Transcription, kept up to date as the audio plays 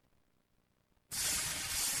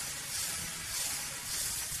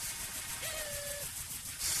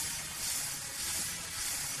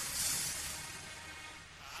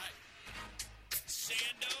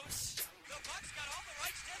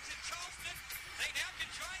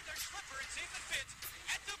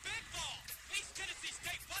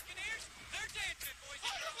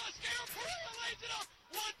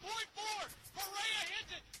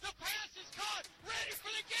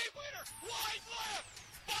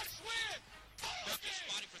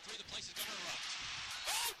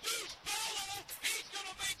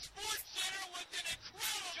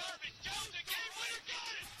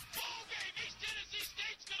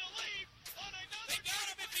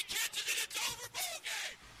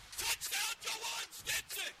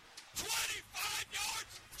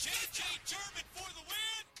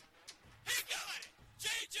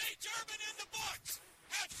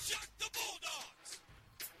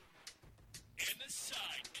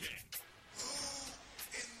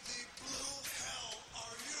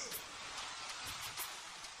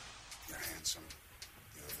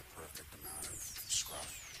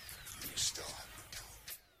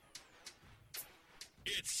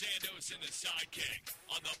Sandos and the Sidekick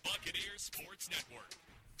on the Buccaneers Sports Network.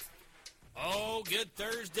 Oh, good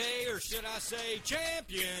Thursday, or should I say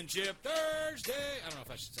Championship Thursday? I don't know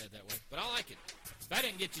if I should say it that way, but I like it. If I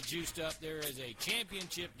didn't get you juiced up, there is a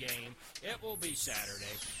championship game. It will be Saturday.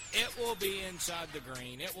 It will be inside the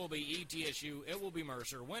green. It will be ETSU. It will be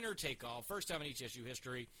Mercer. Winner take all. First time in ETSU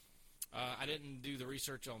history. I didn't do the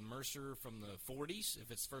research on Mercer from the 40s,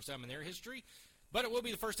 if it's the first time in their history. But it will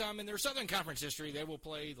be the first time in their Southern Conference history. They will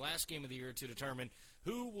play the last game of the year to determine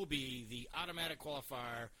who will be the automatic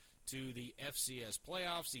qualifier to the FCS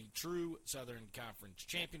playoffs, the true Southern Conference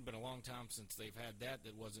champion. Been a long time since they've had that.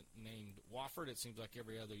 That wasn't named Wofford. It seems like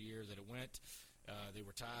every other year that it went, they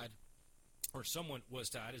were tied, or someone was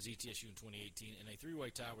tied as ETSU in 2018 in a three-way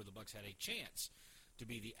tie where the Bucs had a chance to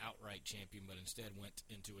be the outright champion, but instead went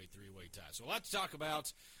into a three-way tie. So a lot to talk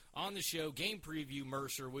about on the show. Game preview,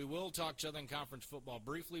 Mercer. We will talk Southern Conference football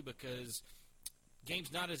briefly because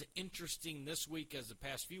game's not as interesting this week as the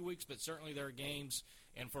past few weeks, but certainly there are games.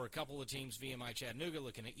 And for a couple of teams, VMI Chattanooga,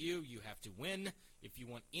 looking at you, you have to win if you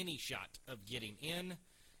want any shot of getting in.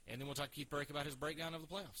 And then we'll talk to Keith Brake about his breakdown of the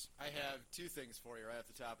playoffs. I have two things for you right at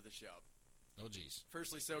the top of the show. Oh, geez.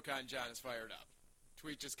 Firstly, SoCon John is fired up.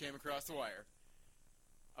 Tweet just came across the wire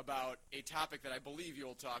about a topic that I believe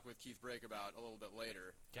you'll talk with Keith Brake about a little bit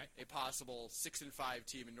later. Okay. A possible 6-5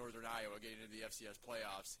 team in Northern Iowa getting into the FCS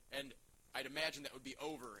playoffs. And I'd imagine that would be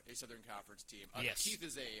over a Southern Conference team. Yes. Keith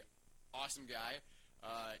is a awesome guy.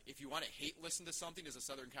 If you want to hate listen to something as a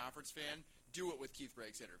Southern Conference fan, do it with Keith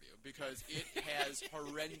Brake's interview because it has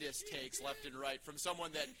horrendous takes left and right from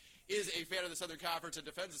someone that is a fan of the Southern Conference and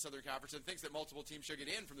defends the Southern Conference and thinks that multiple teams should get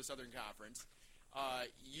in from the Southern Conference.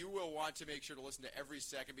 You will want to make sure to listen to every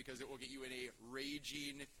second because it will get you in a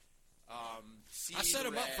raging I set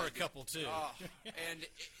him up for a couple, too. And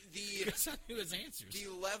because I knew his answers. The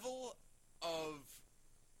level of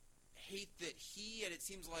hate that he and it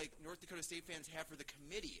seems like North Dakota State fans have for the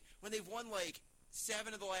committee when they've won like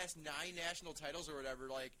 7 of the last 9 national titles or whatever,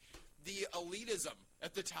 like the elitism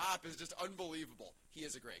at the top is just unbelievable. He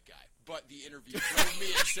is a great guy, but the interview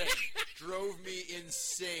drove me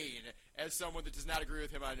insane as someone that does not agree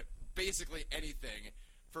with him on basically anything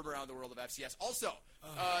from around the world of FCS. Also,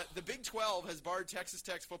 the Big 12 has barred Texas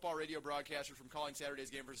Tech's football radio broadcasters from calling Saturday's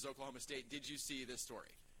game versus Oklahoma State. Did you see this story?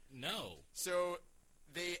 No. So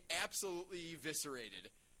they absolutely eviscerated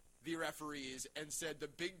the referees and said the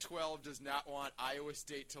Big 12 does not want Iowa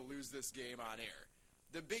State to lose this game on air.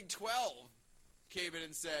 The Big 12 came in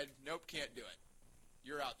and said, nope, can't do it.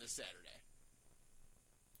 You're out this Saturday.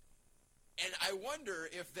 And I wonder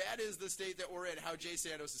if that is the state that we're in, how Jay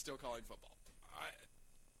Sandos is still calling football.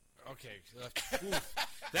 Okay.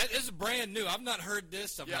 That is brand new. I've not heard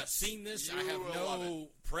this. I've not seen this. I have no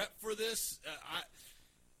prep for this.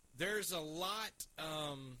 There's a lot.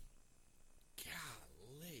 Golly.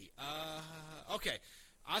 Okay.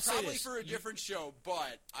 I'll Probably say this. for a different show,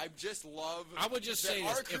 but I just love I would just that say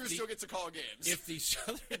our this. crew still gets to call games. If the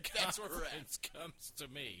Southern That's where we're at. Conference comes to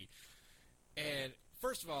me, and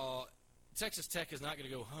first of all, Texas Tech is not going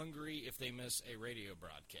to go hungry if they miss a radio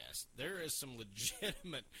broadcast. There is some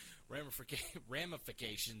legitimate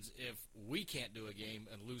ramifications if we can't do a game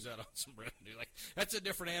and lose out on some revenue. Like that's a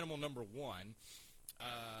different animal, number one.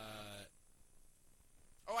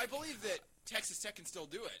 I believe that Texas Tech can still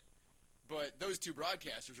do it, but those two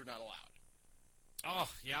broadcasters are not allowed. Oh,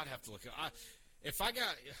 yeah, I'd have to look. I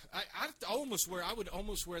would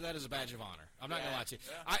almost wear that as a badge of honor. I'm not going to lie to you.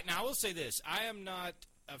 Yeah. Now, I will say this. I am not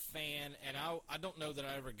a fan, and I don't know that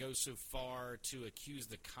I ever go so far to accuse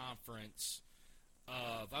the conference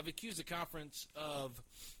of – I've accused the conference of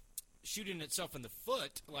shooting itself in the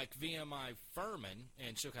foot like VMI Furman,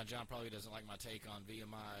 and SoCon John probably doesn't like my take on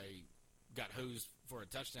VMI got hosed for a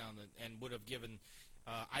touchdown and would have given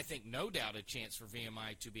I think no doubt a chance for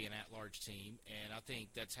VMI to be an at-large team, and I think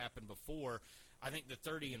that's happened before. I think the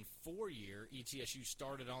 30-4 year, ETSU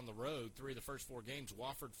started on the road 3 of the first 4 games,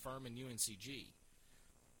 Wofford, Furman, UNCG.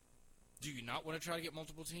 Do you not want to try to get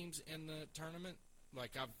multiple teams in the tournament?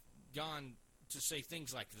 Like, I've gone to say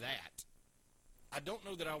things like that. I don't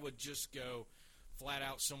know that I would just go flat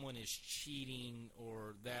out someone is cheating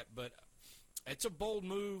or that, but it's a bold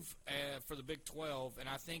move for the Big 12, and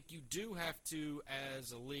I think you do have to,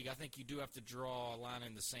 as a league, I think you do have to draw a line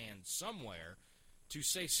in the sand somewhere to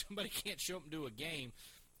say somebody can't show up and do a game.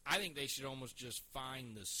 I think they should almost just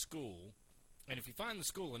find the school, and if you find the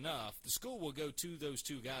school enough, the school will go to those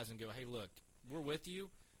 2 guys and go, hey, look, we're with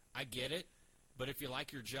you. I get it, but if you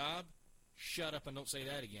like your job, shut up and don't say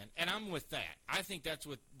that again. And I'm with that. I think that's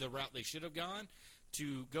what the route they should have gone.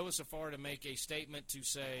 To go so far to make a statement to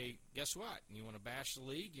say, guess what? You want to bash the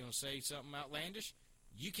league? You want to say something outlandish?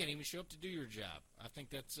 you can't even show up to do your job. I think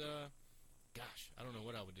that's, I don't know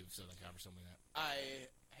what I would do if Southern Conference told me that.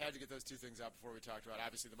 I had to get those two things out before we talked about,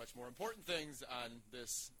 obviously, the much more important things on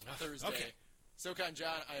this Thursday. Okay. SoCon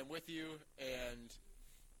John, I am with you, and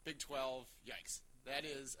Big 12, yikes. That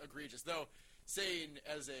is egregious. Though, saying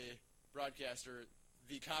as a broadcaster,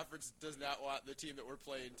 the conference does not want the team that we're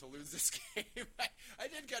playing to lose this game. I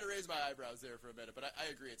did kind of raise my eyebrows there for a minute, but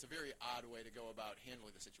I agree. It's a very odd way to go about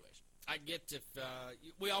handling the situation. I get if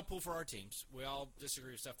we all pull for our teams. We all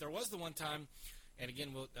disagree with stuff. There was the one time, and again,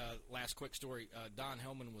 last quick story, Don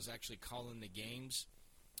Hellman was actually calling the games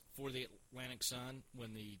for the Atlantic Sun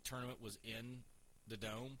when the tournament was in the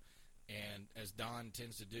Dome. And as Don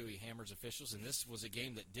tends to do, he hammers officials. And this was a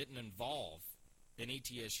game that didn't involve an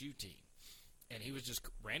ETSU team. And he was just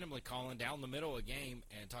randomly calling down the middle of a game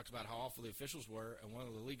and talked about how awful the officials were. And one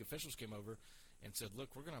of the league officials came over and said,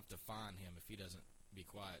 look, we're going to have to fine him if he doesn't be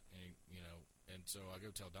quiet. And, and so I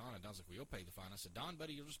go tell Don, and Don's like, well, you'll pay the fine. I said, Don,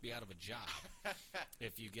 buddy, you'll just be out of a job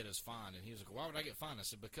if you get us fined. And he was like, well, why would I get fined? I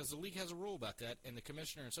said, because the league has a rule about that, and the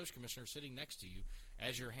commissioner and associate commissioner are sitting next to you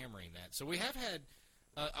as you're hammering that. So we have had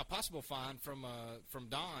a possible fine from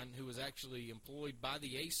Don, who was actually employed by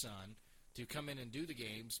the ASUN to come in and do the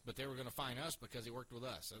games, but they were going to fine us because he worked with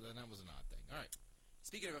us. So then that was an odd thing. All right.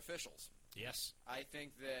 Speaking of officials, yes, I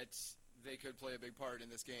think that they could play a big part in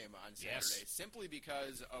this game on Saturday, simply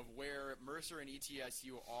because of where Mercer and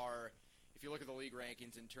ETSU are. If you look at the league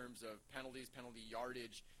rankings in terms of penalties, penalty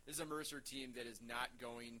yardage, this is a Mercer team that is not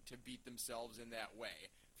going to beat themselves in that way.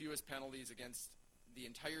 Fewest penalties against the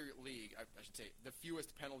entire league, I should say, the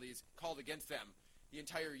fewest penalties called against them the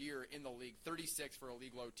entire year in the league, 36 for a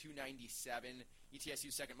league low, 297.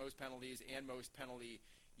 ETSU second most penalties and most penalty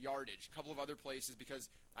yardage. A couple of other places, because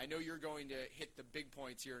I know you're going to hit the big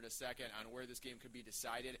points here in a second on where this game could be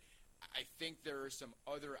decided. I think there are some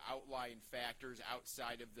other outlying factors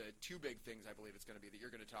outside of the two big things I believe it's going to be that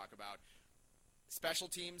you're going to talk about. Special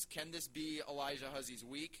teams, can this be Elijah Hussey's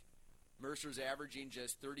week? Mercer's averaging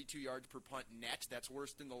just 32 yards per punt net. That's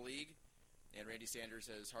worst in the league. And Randy Sanders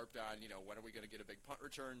has harped on, when are we going to get a big punt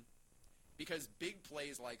return? Because big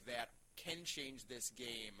plays like that can change this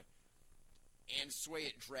game and sway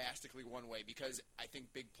it drastically one way, because I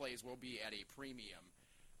think big plays will be at a premium.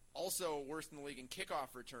 Also, worst in the league in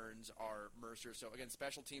kickoff returns are Mercer. So, again,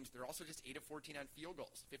 special teams, they're also just 8 of 14 on field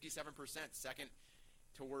goals, 57%, second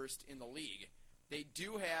to worst in the league. They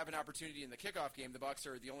do have an opportunity in the kickoff game. The Bucs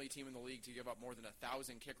are the only team in the league to give up more than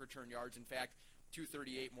 1,000 kick return yards. In fact,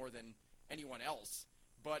 238 more than anyone else.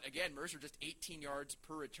 But again, Mercer just 18 yards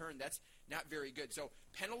per return. That's not very good. So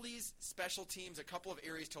penalties, special teams, a couple of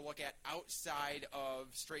areas to look at outside of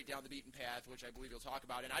straight down the beaten path, which I believe you'll talk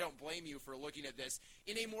about. And I don't blame you for looking at this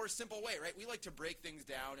in a more simple way, right? We like to break things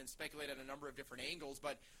down and speculate on a number of different angles.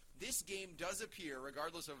 But this game does appear,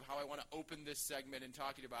 regardless of how I want to open this segment and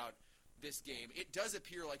talking about this game, it does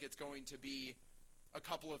appear like it's going to be a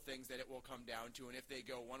couple of things that it will come down to, and if they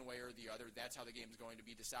go one way or the other, that's how the game is going to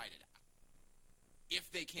be decided. If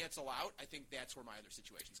they cancel out, I think that's where my other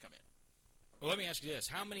situations come in. Well, let me ask you this.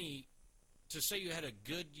 How many, to say you had a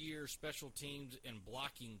good year special teams and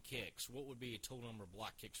blocking kicks, what would be a total number of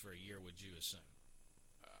block kicks for a year, would you assume?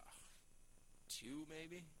 2,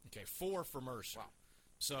 maybe? Okay, 4 for Mercer. Wow.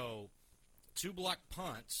 So 2 blocked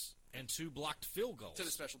punts and 2 blocked field goals. To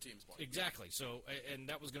the special teams point. Exactly. So, and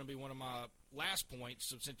that was going to be one of my last points.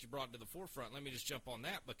 So since you brought it to the forefront, let me just jump on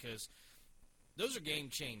that, because those are game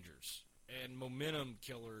changers and momentum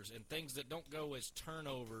killers and things that don't go as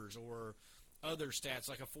turnovers or other stats.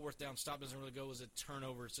 Like a fourth down stop doesn't really go as a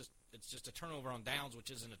turnover. It's just a turnover on downs, which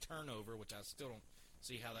isn't a turnover, which I still don't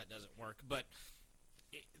see how that doesn't work. But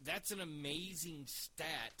that's an amazing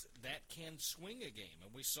stat that can swing a game,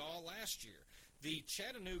 and we saw last year. The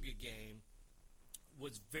Chattanooga game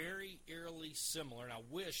was very eerily similar, and I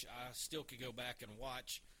wish I still could go back and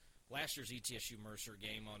watch last year's ETSU Mercer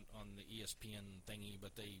game on the ESPN thingy,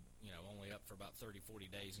 but they only up for about 30, 40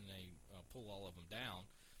 days, and they pull all of them down.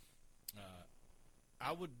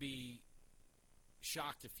 I would be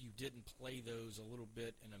shocked if you didn't play those a little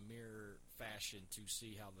bit in a mirror fashion to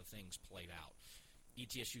see how the things played out.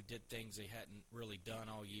 ETSU did things they hadn't really done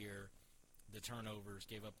all year. The turnovers,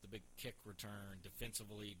 gave up the big kick return,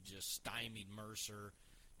 defensively just stymied Mercer.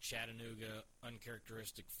 Chattanooga,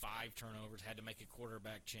 uncharacteristic 5 turnovers, had to make a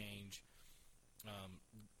quarterback change.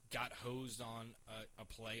 Got hosed on a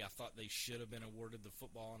play. I thought they should have been awarded the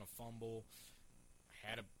football on a fumble.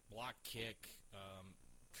 Had a block kick,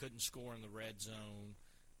 couldn't score in the red zone.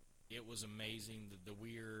 It was amazing, the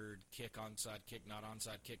weird kick, onside kick, not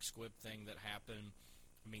onside kick squib thing that happened.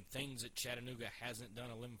 I mean, things that Chattanooga hasn't done,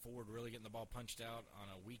 a limb forward, really getting the ball punched out on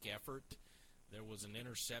a weak effort. There was an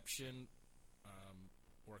interception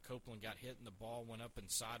where Copeland got hit and the ball went up and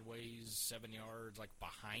sideways 7 yards, like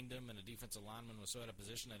behind him, and a defensive lineman was so out of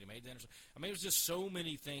position that he made the interception. I mean, it was just so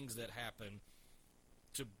many things that happened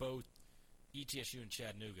to both ETSU and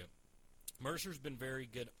Chattanooga. Mercer's been very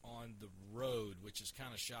good on the road, which is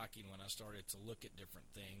kind of shocking when I started to look at different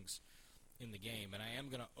things in the game. And I am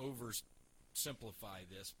going to oversimplify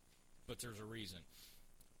this, but there's a reason.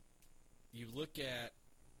 You look at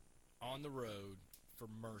on the road for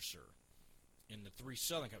Mercer in the 3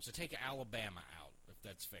 Southern Cups. So take Alabama out, if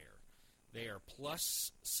that's fair. They are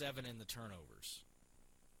 +7 in the turnovers.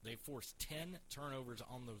 They forced 10 turnovers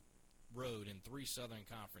on the road in 3 Southern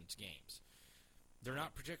Conference games. They're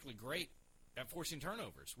not particularly great at forcing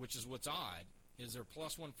turnovers, which is what's odd, is they're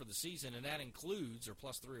 +1 for the season, and that includes, or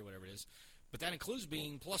 +3 or whatever it is, but that includes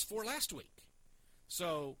being +4 last week.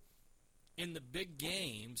 So in the big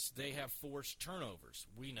games, they have forced turnovers.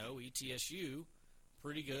 We know ETSU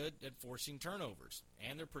pretty good at forcing turnovers,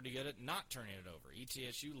 and they're pretty good at not turning it over.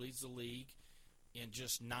 ETSU leads the league in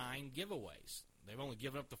just 9 giveaways. They've only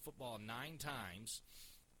given up the football 9 times,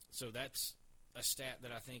 so that's a stat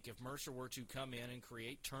that I think if Mercer were to come in and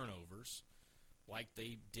create turnovers like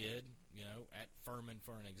they did, at Furman,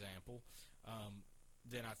 for an example,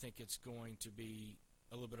 then I think it's going to be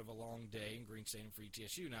a little bit of a long day in Green Stadium for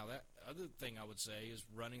ETSU. Now, that other thing I would say is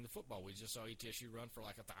running the football. We just saw ETSU run for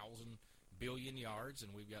like 1,000 billion yards,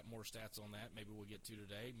 and we've got more stats on that. Maybe we'll get to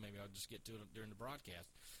today. Maybe I'll just get to it during the broadcast.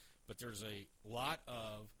 But there's a lot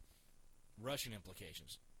of rushing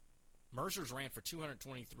implications. Mercer's ran for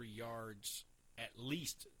 223 yards, at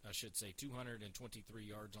least, I should say, 223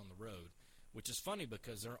 yards on the road, which is funny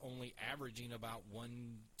because they're only averaging about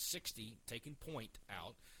 160, taking point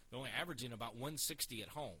out. They're only averaging about 160 at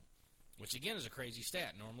home, which, again, is a crazy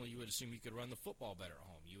stat. Normally you would assume you could run the football better at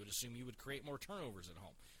home. You would assume you would create more turnovers at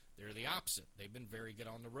home. They're the opposite. They've been very good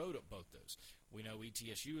on the road at both those. We know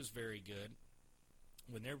ETSU is very good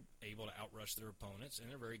when they're able to outrush their opponents,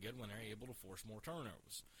 and they're very good when they're able to force more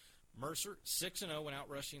turnovers. Mercer, 6-0 when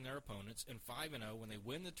outrushing their opponents, and 5-0 when they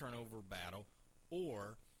win the turnover battle,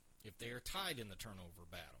 or if they are tied in the turnover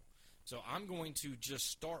battle. So I'm going to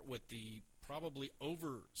just start with the probably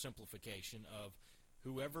oversimplification of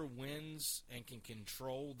whoever wins and can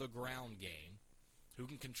control the ground game, who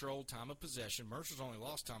can control time of possession. Mercer's only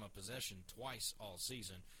lost time of possession twice all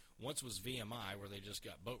season. Once was VMI, where they just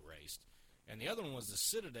got boat raced. And the other one was the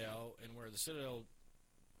Citadel, and where the Citadel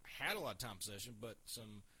had a lot of time possession, but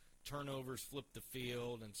some turnovers flipped the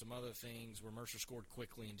field and some other things where Mercer scored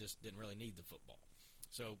quickly and just didn't really need the football.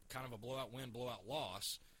 So kind of a blowout win, blowout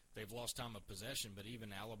loss. They've lost time of possession, but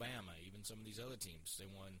even Alabama, even some of these other teams, they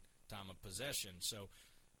won time of possession. So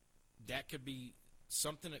that could be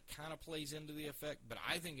something that kind of plays into the effect, but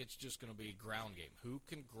I think it's just going to be a ground game. Who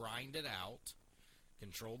can grind it out,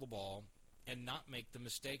 control the ball, and not make the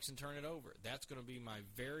mistakes and turn it over? That's going to be my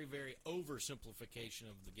very, very oversimplification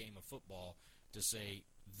of the game of football, to say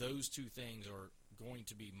those two things are going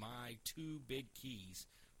to be my 2 big keys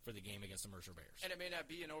for the game against the Mercer Bears. And it may not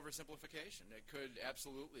be an oversimplification. It could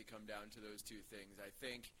absolutely come down to those 2 things. I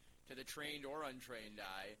think to the trained or untrained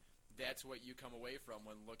eye, that's what you come away from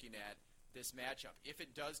when looking at this matchup. If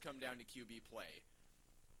it does come down to QB play,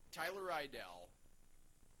 Tyler Rydell,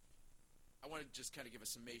 I want to just kind of give a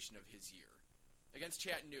summation of his year. Against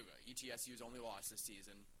Chattanooga, ETSU's only loss this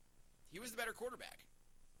season, he was the better quarterback.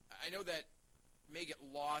 I know that may get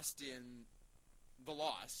lost in the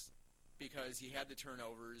loss because he had the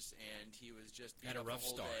turnovers and he was just beat had up a rough the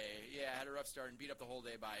whole start. day. Yeah, had a rough start and beat up the whole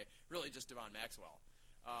day by really just Devon Maxwell.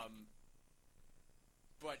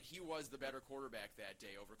 But he was the better quarterback that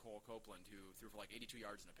day over Cole Copeland, who threw for like 82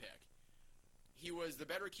 yards and a pick. He was the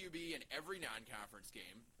better QB in every non-conference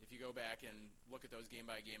game, if you go back and look at those game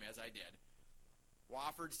by game, as I did.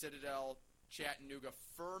 Wofford, Citadel, Chattanooga,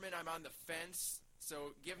 Furman, I'm on the fence,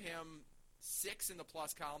 so give him 6 in the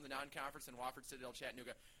plus column, the non-conference, and Wofford, Citadel,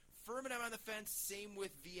 Chattanooga. Furman, I'm on the fence, same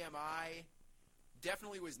with VMI.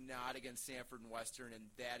 Definitely was not against Sanford and Western,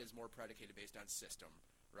 and that is more predicated based on system,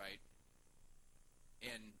 right?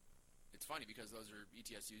 And it's funny because those are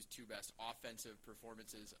ETSU's 2 best offensive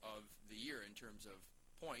performances of the year in terms of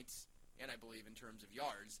points, and I believe in terms of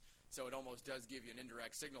yards. So it almost does give you an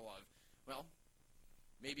indirect signal of, well,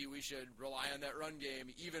 maybe we should rely on that run game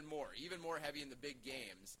even more heavy in the big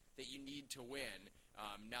games that you need to win.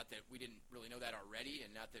 Not that we didn't really know that already,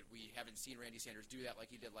 and not that we haven't seen Randy Sanders do that like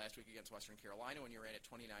he did last week against Western Carolina when he ran at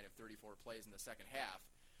 29 of 34 plays in the second half.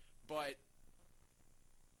 But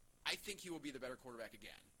I think he will be the better quarterback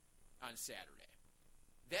again on Saturday.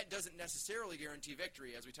 That doesn't necessarily guarantee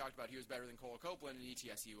victory. As we talked about, he was better than Cole Copeland, and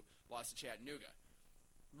ETSU lost to Chattanooga.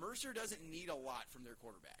 Mercer doesn't need a lot from their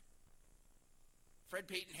quarterback. Fred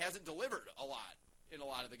Payton hasn't delivered a lot in a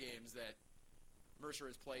lot of the games that Mercer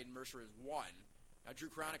has played and Mercer has won. Now, Drew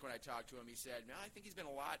Cronick, when I talked to him, he said, "No, I think he's been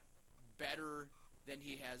a lot better than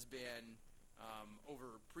he has been over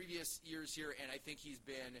previous years here, and I think he's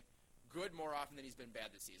been good more often than he's been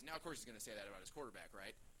bad this season." Now, of course, he's going to say that about his quarterback,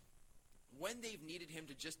 right? When they've needed him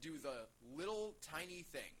to just do the little tiny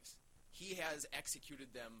things, he has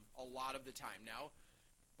executed them a lot of the time. Now,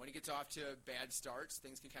 when he gets off to bad starts,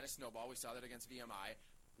 things can kind of snowball. We saw that against VMI.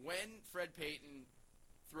 When Fred Payton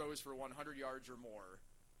throws for 100 yards or more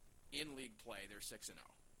in league play, they're 6-0.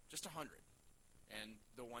 Just 100. And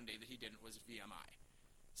the one day that he didn't was VMI.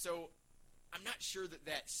 So I'm not sure that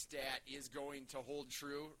that stat is going to hold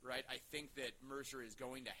true, right? I think that Mercer is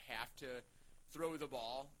going to have to throw the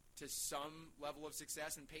ball to some level of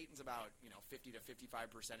success, and Peyton's about 50 to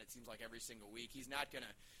 55%, it seems like, every single week. He's not going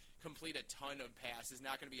to complete a ton of passes,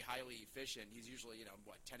 not going to be highly efficient. He's usually,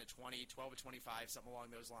 10 to 20, 12 to 25, something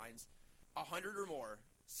along those lines. 100 or more,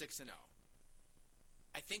 6-0.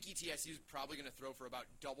 I think ETSU is probably going to throw for about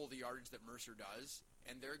double the yardage that Mercer does,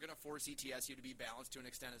 and they're going to force ETSU to be balanced to an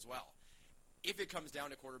extent as well. If it comes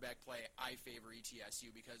down to quarterback play, I favor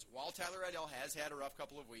ETSU because while Tyler Riddell has had a rough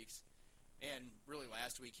couple of weeks, and really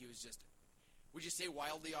last week he was just, would you say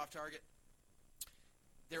wildly off target?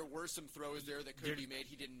 There were some throws there that could be made.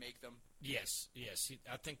 He didn't make them. Yes.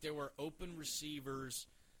 I think there were open receivers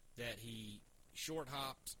that he short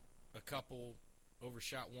hopped a couple,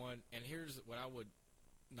 overshot one. And here's what I would,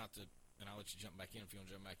 and I'll let you jump back in if you want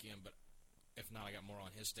to jump back in, but if not, I got more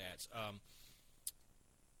on his stats.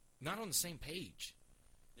 Not on the same page.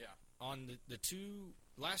 Yeah. On the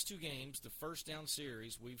last two games, the first down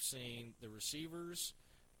series, we've seen the receivers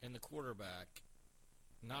and the quarterback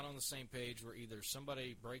not on the same page, where either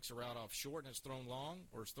somebody breaks a route off short and it's thrown long,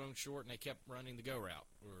 or it's thrown short and they kept running the go route,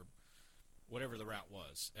 or whatever the route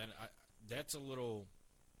was. And that's a little,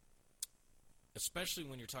 especially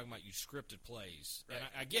when you're talking about you scripted plays. Right. And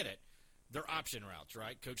I get it. They're option routes,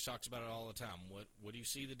 right? Coach talks about it all the time. What do you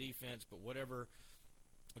see the defense, but whatever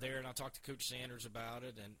there. And I talked to Coach Sanders about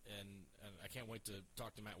it, and I can't wait to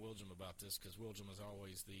talk to Matt Wilgem about this, because Wilgem is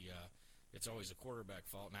always it's always a quarterback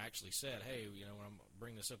fault. And I actually said, hey, when I'm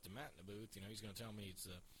bringing this up to Matt in the booth, he's going to tell me it's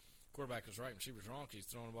the quarterback was right and receiver's wrong because he's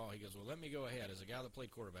throwing the ball. He goes, well, let me go ahead. As a guy that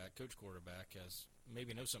played quarterback, coach quarterback, has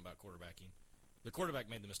maybe knows something about quarterbacking. The quarterback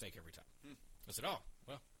made the mistake every time. I said, oh,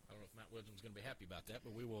 well, I don't know if Matt Wilgem's going to be happy about that,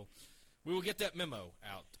 but we will get that memo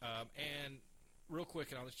out. And real quick,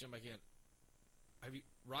 and I'll let you jump back in.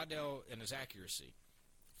 Riddell and his accuracy,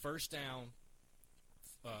 first down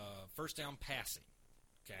passing,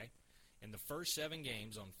 okay? In the first 7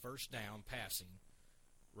 games on first down passing,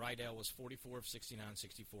 Riddell was 44 of 69, 64%.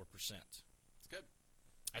 That's good.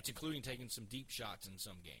 That's including taking some deep shots in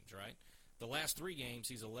some games, right? The last 3 games,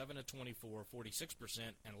 he's 11 of 24, 46%,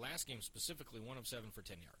 and last game specifically 1 of 7 for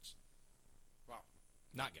 10 yards. Wow.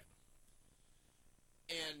 Not good.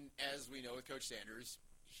 And as we know with Coach Sanders,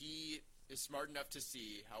 he is smart enough to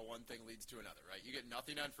see how one thing leads to another, right? You get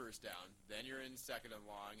nothing on first down, then you're in second and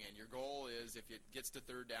long, and your goal is if it gets to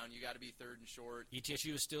third down, you got to be third and short.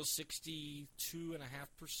 ETSU is still 62.5%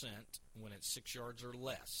 when it's 6 yards or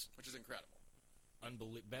less. Which is incredible.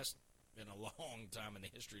 Best in a long time in the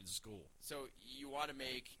history of the school. So you want to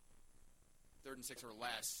make 3rd and 6 or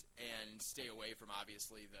less and stay away from,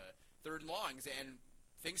 obviously, the third and longs, and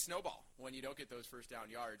things snowball when you don't get those first down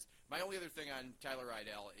yards. My only other thing on Tyler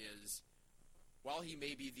Riddell is, while he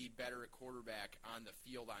may be the better quarterback on the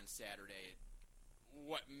field on Saturday,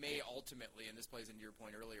 what may ultimately, and this plays into your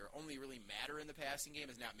point earlier, only really matter in the passing game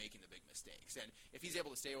is not making the big mistakes. And if he's able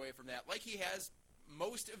to stay away from that, like he has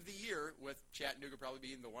most of the year, with Chattanooga probably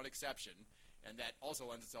being the one exception, and that also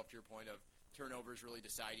lends itself to your point of turnovers really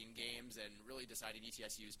deciding games and really deciding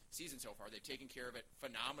ETSU's season so far. They've taken care of it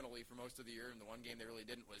phenomenally for most of the year, and the one game they really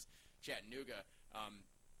didn't was Chattanooga.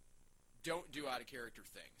 Don't do out-of-character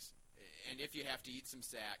things. And if you have to eat some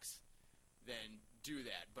sacks, then do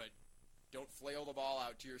that. But don't flail the ball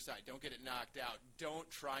out to your side. Don't get it knocked out. Don't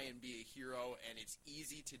try and be a hero, and it's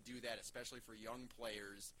easy to do that, especially for young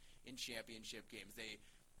players in championship games. They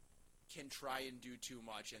can try and do too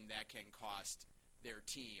much, and that can cost their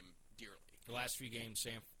team dearly. The last few games,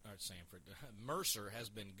 Mercer has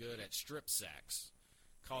been good at strip sacks,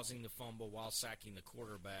 causing the fumble while sacking the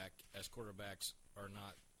quarterback, as quarterbacks are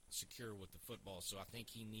not secure with the football. So I think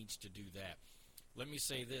he needs to do that. Let me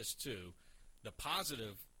say this, too. The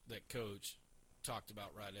positive that Coach talked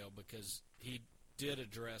about Riddell, because he did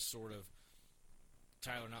address sort of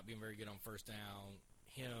Tyler not being very good on first down,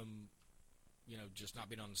 him, just not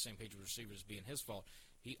being on the same page with receivers being his fault.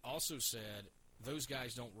 He also said those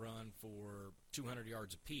guys don't run for 200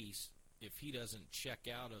 yards apiece if he doesn't check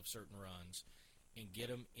out of certain runs and get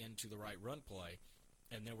them into the right run play.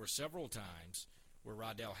 And there were several times where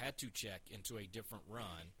Rydell had to check into a different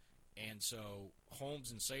run, and so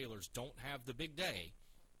Holmes and Sailors don't have the big day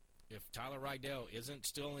if Tyler Rydell isn't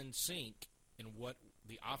still in sync in what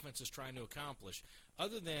the offense is trying to accomplish,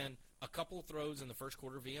 other than a couple of throws in the first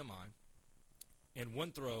quarter of VMI and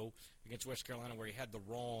one throw against West Carolina where he had the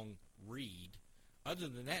wrong read. Other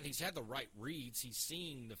than that, he's had the right reads. He's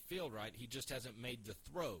seeing the field right. He just hasn't made the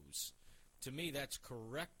throws. To me, that's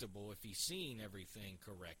correctable if he's seeing everything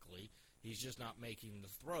correctly. He's just not making the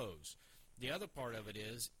throws. The other part of it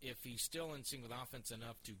is if he's still in sync with offense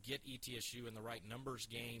enough to get ETSU in the right numbers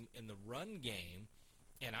game in the run game,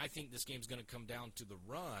 and I think this game's going to come down to the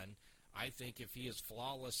run. I think if he is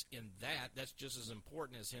flawless in that, that's just as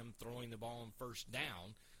important as him throwing the ball on first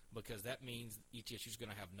down, because that means ETSU is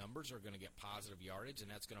going to have numbers, are going to get positive yardage,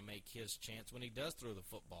 and that's going to make his chance when he does throw the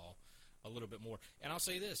football a little bit more. And I'll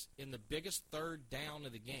say this, in the biggest third down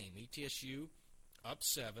of the game, ETSU up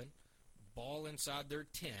 7, ball inside their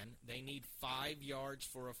 10, they need 5 yards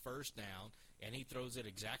for a first down, and he throws it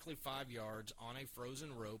exactly 5 yards on a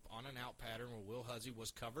frozen rope on an out pattern where Will Huzzy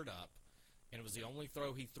was covered up, and it was the only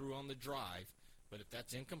throw he threw on the drive. But if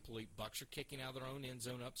that's incomplete, Bucks are kicking out of their own end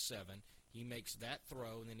zone up 7. He makes that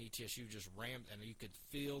throw, and then ETSU just rammed, and you could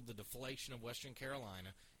feel the deflation of Western Carolina,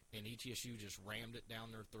 and ETSU just rammed it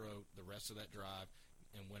down their throat the rest of that drive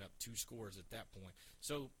and went up 2 scores at that point.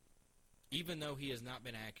 So even though he has not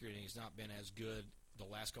been accurate and he's not been as good the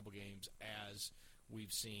last couple games as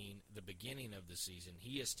we've seen the beginning of the season,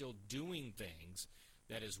 he is still doing things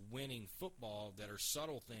that is winning football that are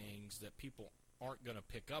subtle things that people aren't going to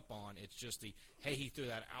pick up on. It's just hey, he threw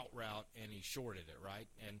that out route and he shorted it, right?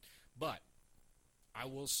 But I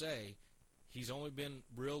will say he's only been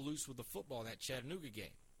real loose with the football in that Chattanooga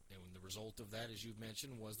game. And the result of that, as you've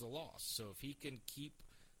mentioned, was the loss. So if he can keep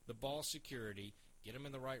the ball security, get him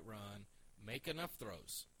in the right run, make enough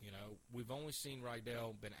throws. We've only seen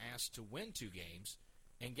Rydell been asked to win 2 games,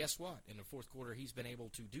 and guess what? In the fourth quarter, he's been able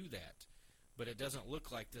to do that. But it doesn't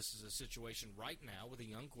look like this is a situation right now with a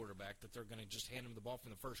young quarterback that they're going to just hand him the ball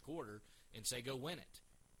from the first quarter and say, go win it.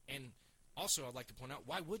 And also, I'd like to point out,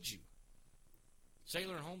 why would you?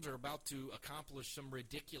 Sailor and Holmes are about to accomplish some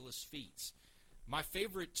ridiculous feats. My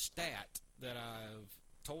favorite stat that I've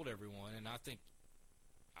told everyone, and I think,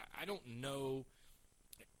 I don't know,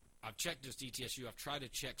 I've checked just ETSU, I've tried to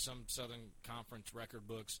check some Southern Conference record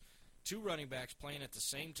books, 2 running backs playing at the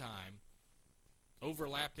same time,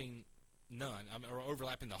 overlapping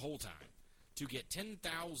overlapping the whole time, to get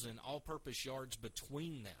 10,000 all-purpose yards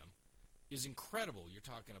between them is incredible. You're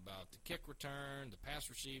talking about the kick return, the pass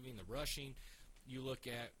receiving, the rushing. You look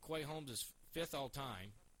at Quay Holmes' 5th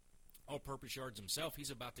all-time, all-purpose yards himself.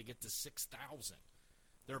 He's about to get to 6,000.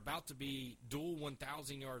 They're about to be dual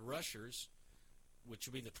 1,000-yard rushers, which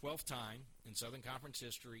will be the 12th time in Southern Conference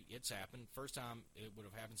history it's happened. First time it would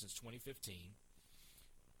have happened since 2015.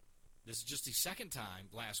 This is just the second time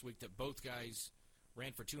last week that both guys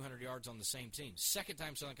ran for 200 yards on the same team. Second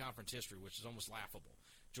time Southern Conference history, which is almost laughable.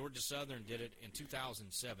 Georgia Southern did it in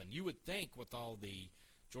 2007. You would think with all the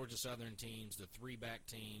Georgia Southern teams, the 3-back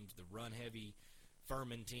teams, the run-heavy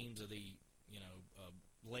Furman teams of the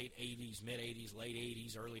late 80s, mid-80s, late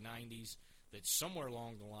 80s, early 90s, that somewhere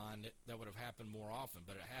along the line that would have happened more often,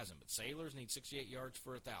 but it hasn't. But Sailors need 68 yards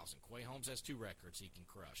for 1,000. Quay Holmes has 2 records he can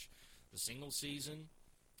crush. The single season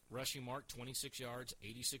rushing mark, 26 yards,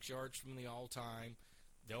 86 yards from the all-time.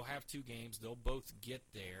 They'll have 2 games. They'll both get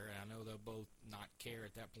there, and I know they'll both not care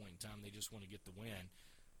at that point in time. They just want to get the win.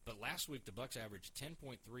 But last week, the Bucks averaged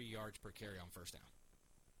 10.3 yards per carry on first down.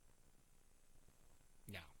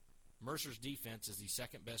 Now, Mercer's defense is the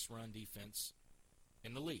second-best run defense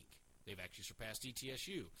in the league. They've actually surpassed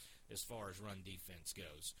ETSU as far as run defense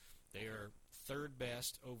goes. They are 3rd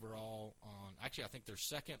best overall on – actually, I think they're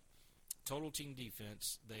 2nd total team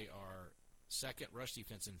defense. They are 2nd rush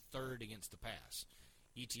defense and 3rd against the pass.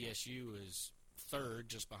 ETSU is 3rd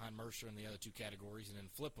just behind Mercer in the other 2 categories, and then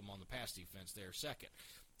flip them on the pass defense. They're 2nd.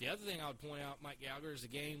 The other thing I would point out, Mike Gallagher, is the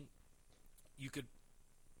game you could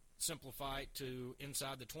simplify it to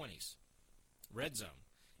inside the 20s. Red zone.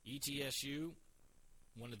 ETSU,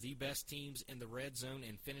 one of the best teams in the red zone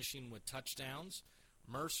and finishing with touchdowns.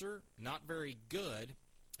 Mercer, not very good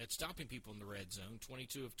at stopping people in the red zone,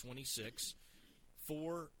 22 of 26.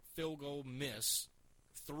 4 field goal miss.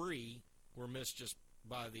 3 were missed just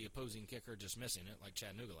by the opposing kicker just missing it, like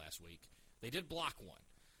Chattanooga last week. They did block 1.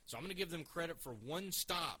 So I'm going to give them credit for 1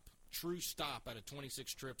 stop, true stop, out of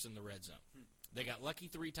 26 trips in the red zone. They got lucky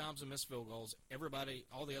 3 times and missed field goals.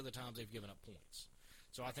 All the other times they've given up points.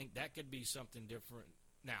 So I think that could be something different.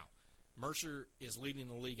 Now, Mercer is leading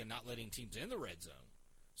the league and not letting teams in the red zone.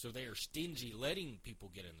 So they are stingy letting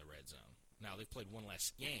people get in the red zone. Now, they've played one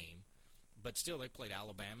less game, but still they played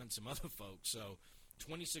Alabama and some other folks. So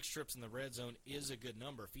 26 trips in the red zone is a good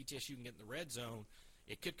number. If ETSU can get in the red zone,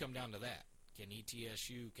 it could come down to that. Can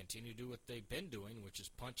ETSU continue to do what they've been doing, which is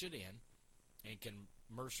punch it in, and can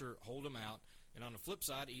Mercer hold them out? And on the flip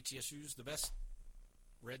side, ETSU's the best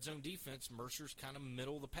red zone defense. Mercer's kind of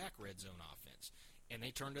middle of the pack red zone offense. And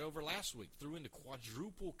they turned it over last week, threw into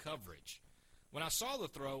quadruple coverage. When I saw the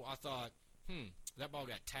throw, I thought, that ball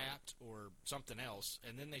got tapped or something else.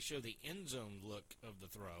 And then they show the end zone look of the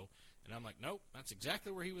throw. And I'm like, nope, that's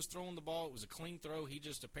exactly where he was throwing the ball. It was a clean throw. He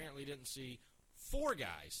just apparently didn't see 4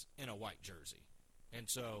 guys in a white jersey. And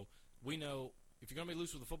so we know if you're going to be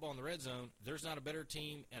loose with the football in the red zone, there's not a better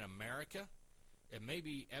team in America. And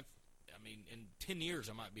maybe, in 10 years,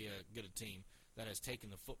 there might be a good team that has taken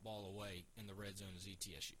the football away in the red zone as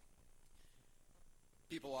ETSU.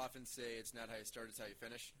 People often say it's not how you start, it's how you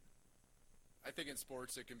finish. I think in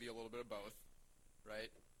sports it can be a little bit of both, right?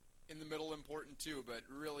 In the middle, important too, but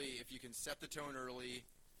really if you can set the tone early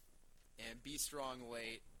and be strong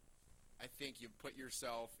late, I think you put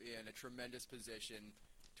yourself in a tremendous position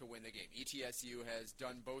to win the game. ETSU has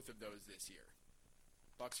done both of those this year.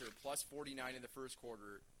 Bucks are plus 49 in the first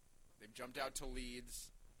quarter. They've jumped out to leads.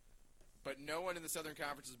 But no one in the Southern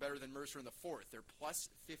Conference is better than Mercer in the fourth. They're plus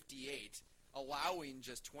 58, allowing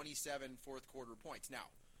just 27 fourth-quarter points. Now,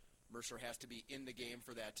 Mercer has to be in the game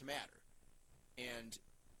for that to matter. And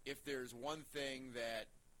if there's one thing that,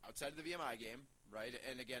 outside of the VMI game, right,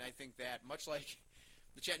 and again, I think that, much like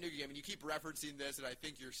the Chattanooga game, and you keep referencing this, and I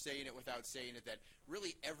think you're saying it without saying it, that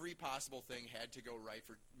really every possible thing had to go right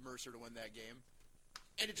for Mercer to win that game,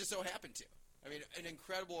 and it just so happened to. I mean, an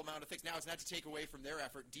incredible amount of things. Now, it's not to take away from their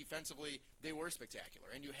effort. Defensively, they were spectacular,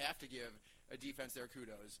 and you have to give a defense their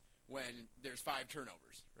kudos when there's 5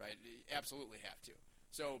 turnovers, right? You absolutely have to.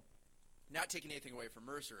 So, not taking anything away from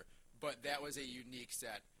Mercer, but that was a unique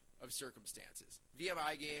set of circumstances.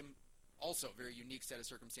 VMI game, also very unique set of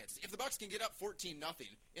circumstances. If the Bucks can get up 14-0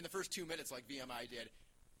 in the first 2 minutes like VMI did,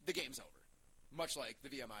 the game's over, much like the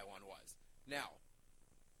VMI one was. Now,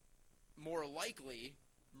 more likely,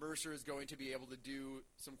 Mercer is going to be able to do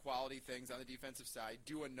some quality things on the defensive side,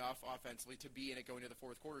 do enough offensively to be in it going to the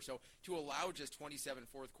fourth quarter. So to allow just 27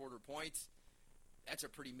 fourth-quarter points, that's a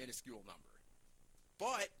pretty minuscule number.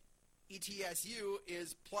 But ETSU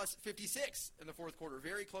is plus 56 in the fourth quarter,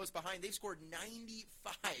 very close behind. They've scored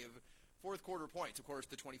 95 fourth-quarter points. Of course,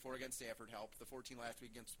 the 24 against Stanford helped. The 14 last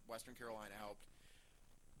week against Western Carolina helped.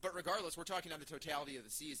 But regardless, we're talking on the totality of the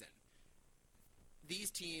season.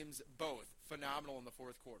 These teams, both, phenomenal in the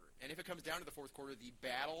fourth quarter. And if it comes down to the fourth quarter, the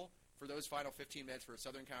battle for those final 15 minutes for a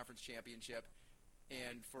Southern Conference championship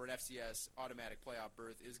and for an FCS automatic playoff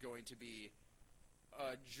berth is going to be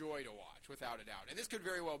a joy to watch, without a doubt. And this could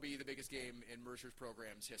very well be the biggest game in Mercer's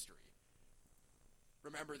program's history.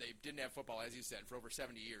 Remember, they didn't have football, as you said, for over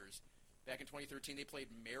 70 years. Back in 2013, they played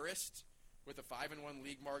Marist with a 5-1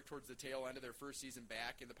 league mark towards the tail end of their first season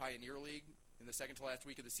back in the Pioneer League in the second to last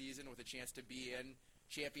week of the season with a chance to be in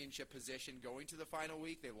championship position going to the final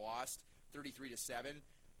week. They lost 33-7.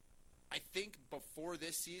 I think before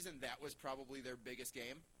this season, that was probably their biggest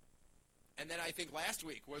game. And then I think last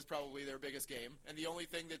week was probably their biggest game. And the only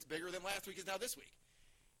thing that's bigger than last week is now this week.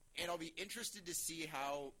 And I'll be interested to see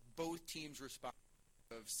how both teams respond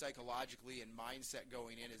of psychologically and mindset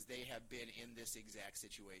going in as they have been in this exact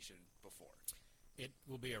situation before. It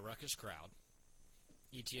will be a ruckus crowd.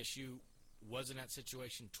 ETSU was in that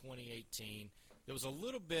situation 2018. There was a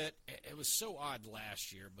little bit, it was so odd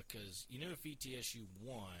last year because you knew if ETSU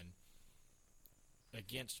won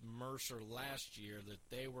against Mercer last year that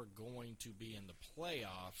they were going to be in the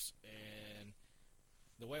playoffs, and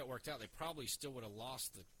the way it worked out, they probably still would have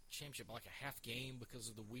lost the championship by like a half game because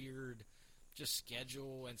of the weird just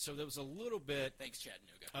schedule, and so there was a little bit Thanks,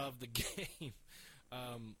 Chattanooga. of the game,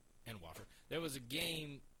 and Wofford. There was a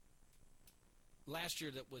game last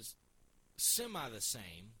year that was semi the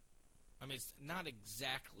same. I mean, it's not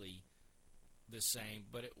exactly the same,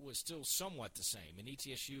 but it was still somewhat the same. And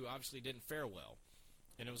ETSU obviously didn't fare well.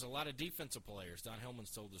 And it was a lot of defensive players. Don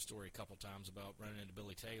Hellman's told the story a couple times about running into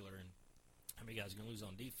Billy Taylor and how many guys are going to lose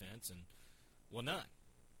on defense. And, well, none.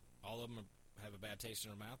 All of them have a bad taste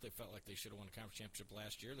in their mouth. They felt like they should have won a conference championship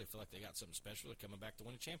last year. They feel like they got something special. They're coming back to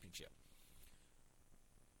win a championship.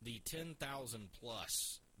 The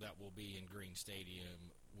 10,000-plus that will be in Green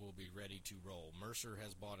Stadium will be ready to roll. Mercer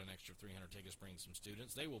has bought an extra 300 tickets, bringing some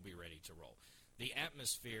students. They will be ready to roll. The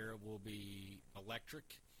atmosphere will be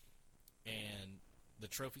electric, and the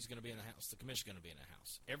trophy's going to be in the house. The commission's going to be in the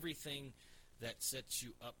house. Everything that sets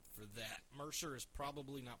you up for that. Mercer is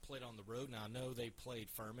probably not played on the road. Now, I know they played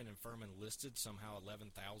Furman, and Furman listed somehow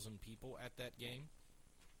 11,000 people at that game.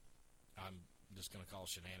 I'm just going to call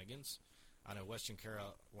shenanigans. I know Western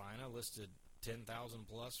Carolina listed 10,000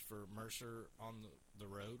 plus for Mercer on the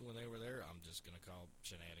road when they were there. I'm just going to call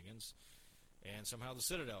shenanigans. And somehow the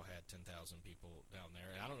Citadel had 10,000 people down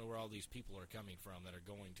there. And I don't know where all these people are coming from that are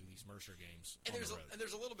going to these Mercer games and on the road. And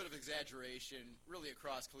there's a little bit of exaggeration really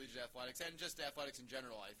across collegiate athletics and just athletics in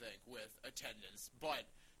general, I think, with attendance. But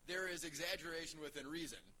there is exaggeration within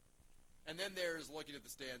reason. And then there's looking at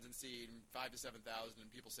the stands and seeing 5,000 to 7,000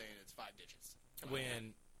 and people saying it's 5 digits.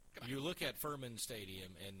 When you look at Furman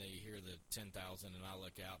Stadium and they hear the 10,000, and I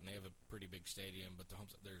look out and they have a pretty big stadium, but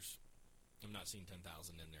I'm not seeing 10,000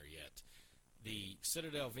 in there yet. The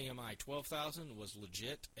Citadel VMI 12,000 was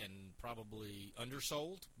legit and probably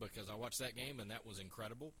undersold because I watched that game and that was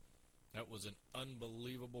incredible. That was an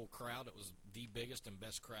unbelievable crowd. It was the biggest and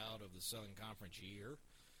best crowd of the Southern Conference year.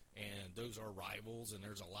 And those are rivals, and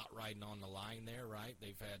there's a lot riding on the line there, right?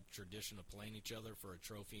 They've had tradition of playing each other for a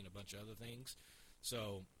trophy and a bunch of other things.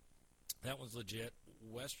 So that was legit.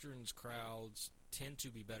 Western's crowds tend to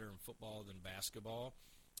be better in football than basketball.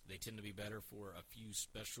 They tend to be better for a few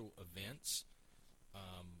special events.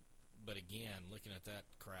 But again, looking at that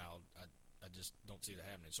crowd, I just don't see that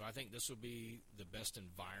happening. So I think this will be the best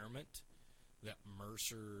environment that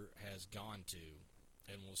Mercer has gone to,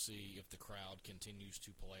 and we'll see if the crowd continues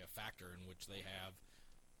to play a factor in which they have,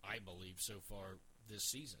 I believe, so far this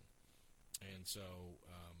season. And so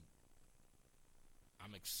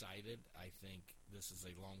I'm excited. I think this is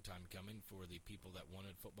a long time coming for the people that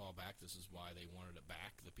wanted football back. This is why they wanted it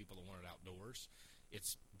back, the people that wanted outdoors.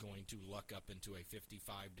 It's going to luck up into a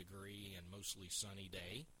 55-degree and mostly sunny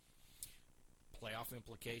day. Playoff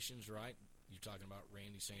implications, right? You're talking about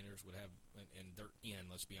Randy Sanders would have, and they're in,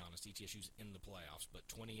 let's be honest, ETSU's in the playoffs, but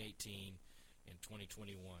 2018 and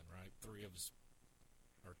 2021, right?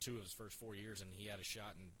 Two of his first 4 years, and he had a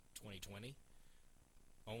shot in 2020.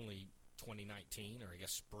 Only 2019, or I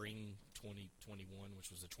guess spring 2021, which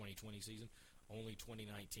was the 2020 season, only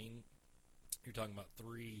 2019. You're talking about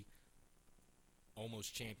 3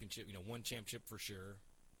 almost championship, one championship for sure,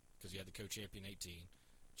 because you had the co-champion 18,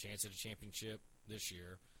 chance at a championship this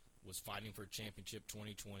year, was fighting for a championship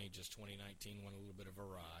 2020, just 2019 went a little bit of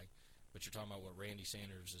awry. But you're talking about what Randy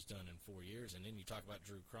Sanders has done in 4 years, and then you talk about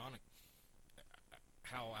Drew Cronick,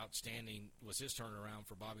 how outstanding was his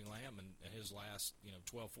turnaround for Bobby Lamb and his last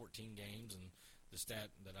 12, 14 games, and the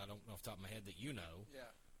stat that I don't know off the top of my head that you know.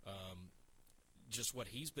 Yeah. Just what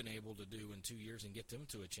he's been able to do in 2 years and get them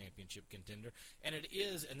to a championship contender. And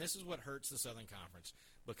this is what hurts the Southern Conference,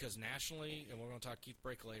 because nationally, and we're going to talk Keith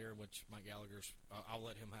Brake later, which Mike Gallagher's, I'll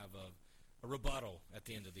let him have a rebuttal at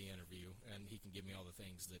the end of the interview, and he can give me all the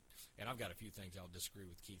things and I've got a few things I'll disagree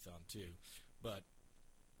with Keith on too. But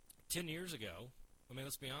 10 years ago, I mean,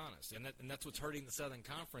 let's be honest, and that's what's hurting the Southern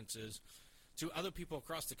Conference is, to other people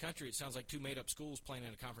across the country, it sounds like 2 made-up schools playing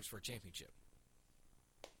in a conference for a championship.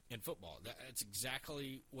 In football, that's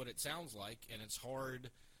exactly what it sounds like, and it's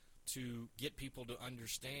hard to get people to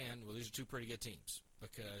understand, well, these are 2 pretty good teams,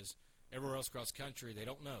 because everywhere else across the country, they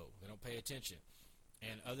don't know. They don't pay attention.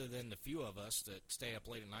 And other than the few of us that stay up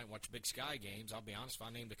late at night and watch Big Sky games, I'll be honest, if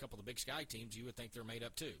I named a couple of the Big Sky teams, you would think they're made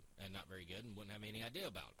up too, and not very good, and wouldn't have any idea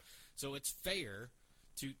about it. So it's fair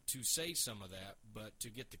to say some of that, but to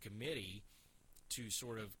get the committee to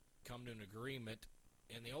sort of come to an agreement,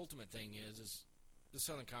 and the ultimate thing is the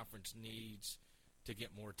Southern Conference needs to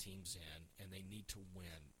get more teams in, and they need to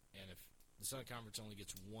win. And if the Southern Conference only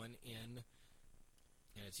gets 1 in,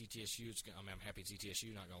 and it's ETSU, I'm happy it's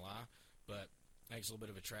ETSU, not going to lie, but I think it's a little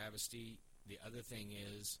bit of a travesty. The other thing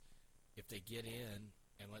is, if they get in,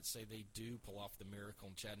 and let's say they do pull off the miracle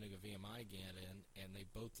and Chattanooga VMI get in, and they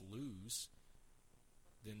both lose,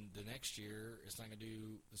 then the next year it's not going to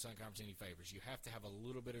do the Southern Conference any favors. You have to have a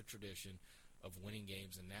little bit of tradition of winning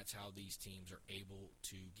games, and that's how these teams are able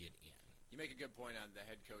to get in. You make a good point on the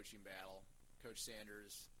head coaching battle. Coach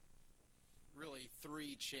Sanders, really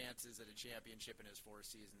 3 chances at a championship in his 4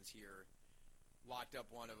 seasons here. Locked up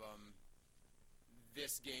one of them.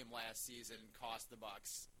 This game last season cost the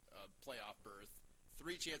Bucks a playoff berth.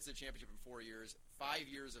 3 chances at a championship in 4 years. 5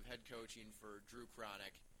 years of head coaching for Drew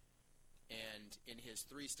Cronick. And in his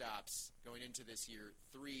 3 stops going into this year,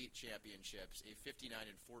 3 championships, a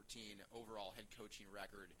 59-14 overall head coaching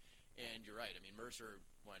record. And you're right. I mean, Mercer,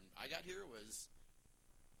 when I got here, was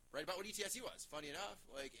right about what ETSU was. Funny enough,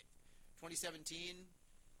 like 2017,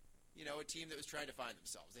 a team that was trying to find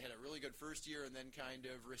themselves. They had a really good first year and then kind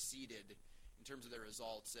of receded in terms of their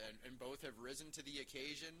results, and both have risen to the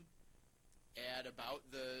occasion at about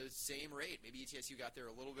the same rate. Maybe ETSU got there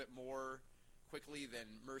a little bit more quickly than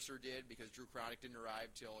Mercer did because Drew Cronick didn't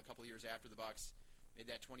arrive till a couple of years after the Bucks made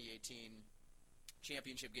that 2018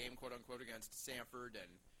 championship game, quote-unquote, against Samford,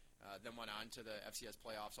 and then went on to the FCS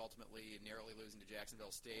playoffs, ultimately narrowly losing to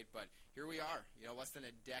Jacksonville State. But here we are, less than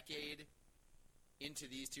a decade into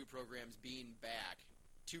these two programs being back.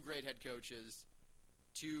 Two great head coaches,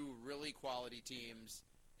 two really quality teams,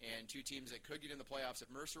 and two teams that could get in the playoffs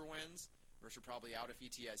if Mercer wins. Mercer probably out if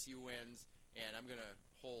ETSU wins, and I'm going to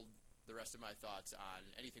hold the rest of my thoughts on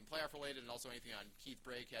anything playoff-related and also anything on Keith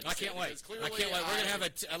Brake. I can't wait. We're going to have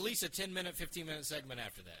at least a 10-minute, 15-minute segment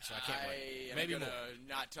after that, so I can't wait. Maybe going to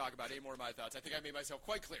not talk about any more of my thoughts. I think I made myself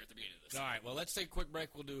quite clear at the beginning of this. All right, well, let's take a quick break.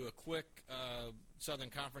 We'll do a quick Southern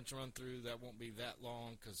Conference run-through. That won't be that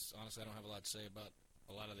long because, honestly, I don't have a lot to say about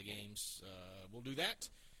a lot of the games. We'll do that.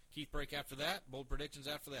 Keith Brake after that. Bold predictions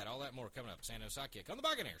after that. All that more coming up. Sandoz Sidekick on the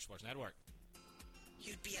Buccaneers Sports Network.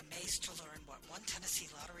 You'd be amazed to learn what one Tennessee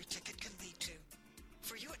lottery ticket can lead to.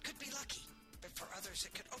 For you, it could be lucky, but for others,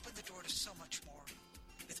 it could open the door to so much more.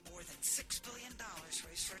 With more than $6 billion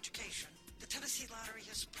raised for education, the Tennessee Lottery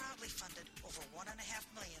has proudly funded over 1.5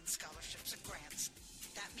 million scholarships and grants.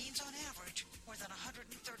 That means, on average, more than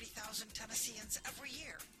 130,000 Tennesseans every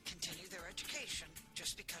year continue their education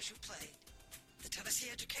just because you played. The Tennessee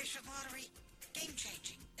Education Lottery,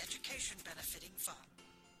 game-changing, education benefiting fun.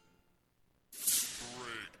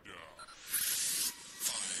 Breakdown.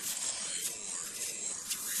 5, 4, 3,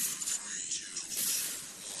 3, 2,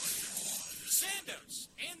 1, 1.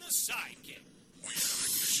 Sandoz and the Sidekick. We have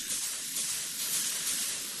ignition.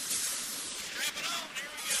 Strap it on. Here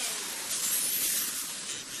we go.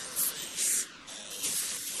 In your face, all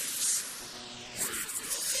over the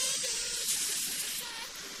place.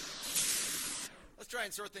 Let's try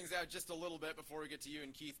and sort things out just a little bit before we get to you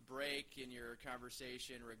and Keith Brake in your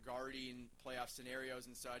conversation regarding playoff scenarios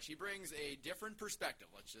and such. He brings a different perspective,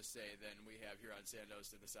 let's just say, than we have here on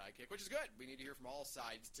Sandoz and the Sidekick, which is good. We need to hear from all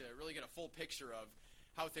sides to really get a full picture of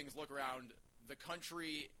how things look around the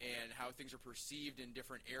country and how things are perceived in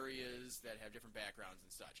different areas that have different backgrounds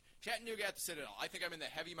and such. Chattanooga at the Citadel. I think I'm in the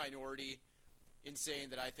heavy minority in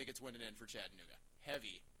saying that I think it's winning in for Chattanooga.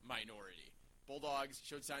 Heavy minority. Bulldogs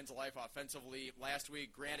showed signs of life offensively last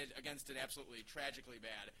week, granted against an absolutely tragically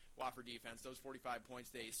bad Wofford defense. Those 45 points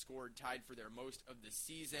they scored tied for their most of the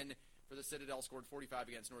season. For the Citadel, scored 45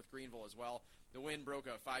 against North Greenville as well. The win broke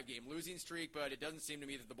a 5-game losing streak, but it doesn't seem to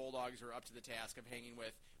me that the Bulldogs are up to the task of hanging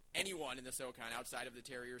with anyone in the SoCon outside of the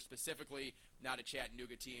Terriers, specifically not a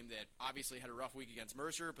Chattanooga team that obviously had a rough week against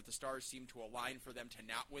Mercer, but the stars seem to align for them to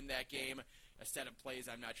not win that game. A set of plays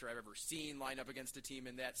I'm not sure I've ever seen line up against a team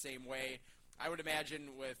in that same way. I would imagine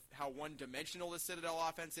with how one-dimensional the Citadel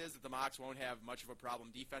offense is that the Mocs won't have much of a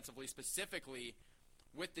problem defensively, specifically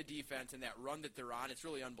with the defense and that run that they're on. It's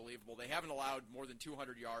really unbelievable. They haven't allowed more than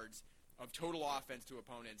 200 yards of total offense to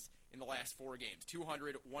opponents in the last 4 games.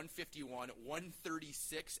 200, 151,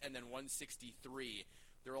 136, and then 163.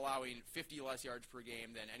 They're allowing 50 less yards per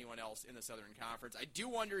game than anyone else in the Southern Conference. I do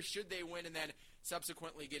wonder, should they win and then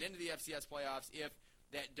subsequently get into the FCS playoffs, if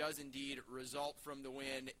that does indeed result from the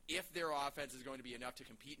win, if their offense is going to be enough to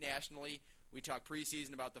compete nationally. We talked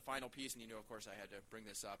preseason about the final piece, and of course, I had to bring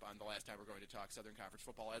this up on the last time we're going to talk Southern Conference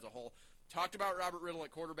football as a whole. Talked about Robert Riddle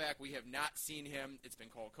at quarterback. We have not seen him. It's been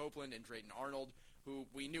Cole Copeland and Drayton Arnold, who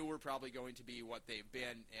we knew were probably going to be what they've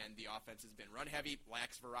been, and the offense has been run-heavy,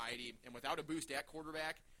 lacks variety, and without a boost at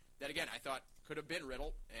quarterback, that, again, I thought could have been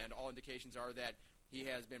Riddle, and all indications are that he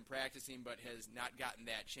has been practicing but has not gotten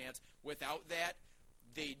that chance. Without that,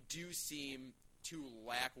 they do seem to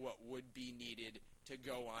lack what would be needed to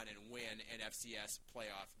go on and win an FCS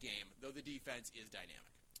playoff game, though the defense is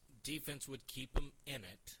dynamic. Defense would keep them in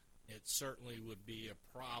it. It certainly would be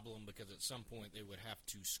a problem because at some point they would have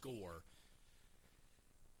to score.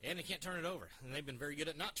 And they can't turn it over. And they've been very good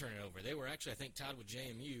at not turning it over. They were actually, I think, tied with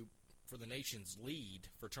JMU for the nation's lead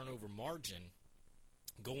for turnover margin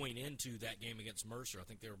going into that game against Mercer. I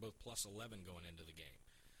think they were both plus 11 going into the game.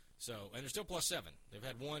 So, and they're still plus 7. They've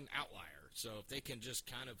had one outlier. So if they can just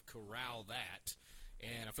kind of corral that,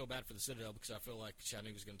 and I feel bad for the Citadel because I feel like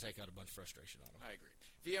Chattanooga's going to take out a bunch of frustration on them. I agree.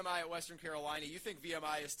 VMI at Western Carolina. You think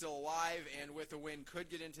VMI is still alive and with a win could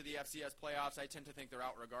get into the FCS playoffs. I tend to think they're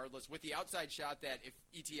out regardless. With the outside shot that if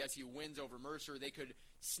ETSU wins over Mercer, they could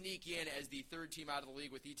sneak in as the third team out of the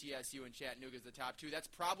league with ETSU and Chattanooga as the top 2. That's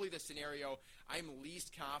probably the scenario I'm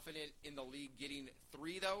least confident in the league getting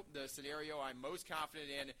 3, though. The scenario I'm most confident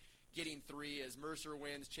in getting 3 as Mercer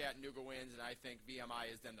wins, Chattanooga wins, and I think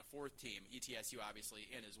VMI is then the 4th team. ETSU obviously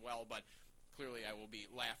in as well, but clearly I will be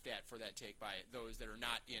laughed at for that take by those that are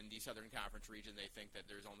not in the Southern Conference region. They think that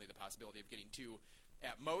there's only the possibility of getting 2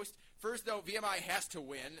 at most. First, though, VMI has to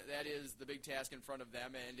win. That is the big task in front of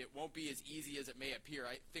them, and it won't be as easy as it may appear.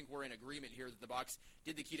 I think we're in agreement here that the Bucks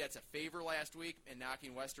did the Keydets a favor last week in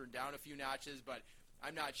knocking Western down a few notches, but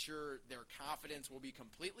I'm not sure their confidence will be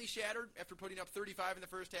completely shattered after putting up 35 in the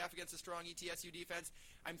first half against a strong ETSU defense.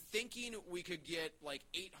 I'm thinking we could get like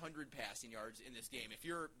 800 passing yards in this game. If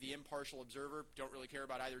you're the impartial observer, don't really care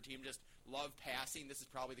about either team, just love passing, this is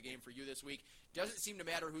probably the game for you this week. Doesn't seem to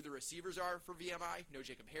matter who the receivers are for VMI. No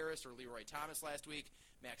Jacob Harris or Leroy Thomas last week.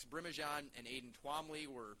 Max Brimajon and Aiden Twombly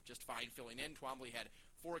were just fine filling in. Twombly had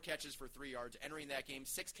 4 catches for 3 yards entering that game,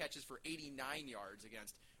 6 catches for 89 yards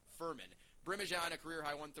against Furman. Brimajon, a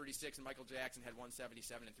career-high 136, and Michael Jackson had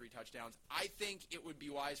 177 and 3 touchdowns. I think it would be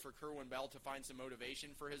wise for Kerwin Bell to find some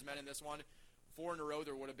motivation for his men in this one. 4 in a row,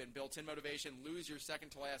 there would have been built-in motivation. Lose your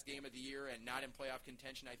second-to-last game of the year and not in playoff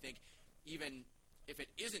contention, I think, even if it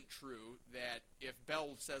isn't true that if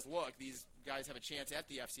Bell says, look, these guys have a chance at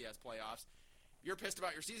the FCS playoffs, you're pissed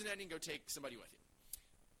about your season ending, go take somebody with you.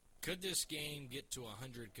 Could this game get to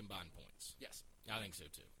 100 combined points? Yes. I think so,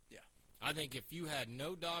 too. Yeah. I think if you had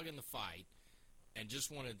no dog in the fight and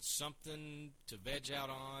just wanted something to veg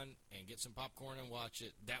out on and get some popcorn and watch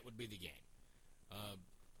it, that would be the game.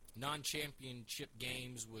 Non-championship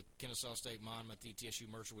games with Kennesaw State, Monmouth, ETSU,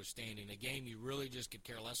 Mercer withstanding, a game you really just could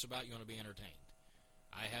care less about, you want to be entertained.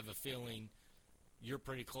 I have a feeling you're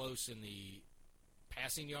pretty close in the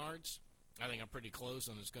passing yards. I think I'm pretty close,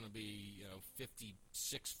 and it's going to be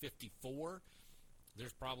 56-54.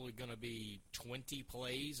 There's probably going to be 20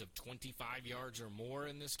 plays of 25 yards or more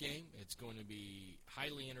in this game. It's going to be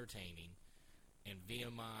highly entertaining, and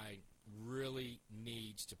VMI really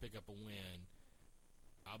needs to pick up a win.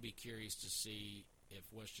 I'll be curious to see if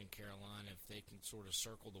Western Carolina, if they can sort of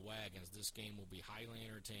circle the wagons. This game will be highly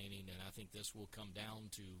entertaining, and I think this will come down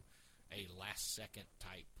to a last-second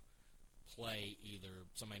type play. Either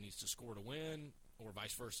somebody needs to score to win or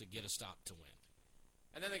vice versa, get a stop to win.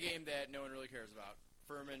 And then the game that no one really cares about,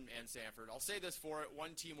 Furman and Sanford. I'll say this for it.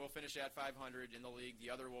 One team will finish at 500 in the league.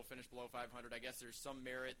 The other will finish below 500. I guess there's some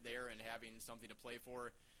merit there in having something to play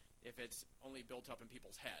for if it's only built up in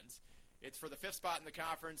people's heads. It's for the 5th spot in the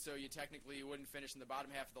conference, so you technically wouldn't finish in the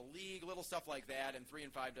bottom half of the league. Little stuff like that, and 3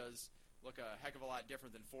 and 5 does look a heck of a lot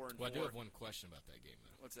different than 4 and 4. Well, I do have one question about that game,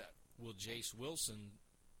 though. What's that? Will Jace Wilson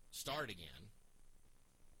start again?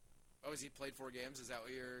 Oh, has he played 4 games? Is that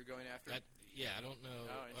what you're going after? Yeah, I don't know.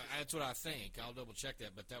 Oh, That's what I think. I'll double-check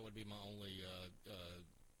that, but that would be my only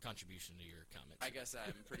contribution to your comments. I guess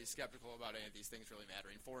I'm pretty skeptical about any of these things really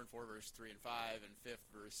mattering. 4 and 4 versus 3 and 5, and 5th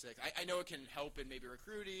versus 6. I know it can help in maybe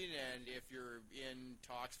recruiting, and if you're in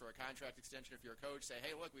talks for a contract extension, if you're a coach, say,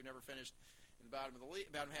 hey, look, we've never finished in the bottom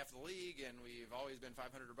half of the league, and we've always been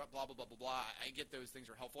 500 or blah, blah, blah, blah, blah. I get those things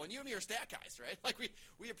are helpful. And you and me are stat guys, right? Like,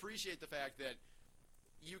 we appreciate the fact that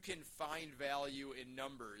you can find value in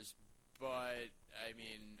numbers, but, I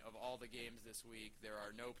mean, of all the games this week, there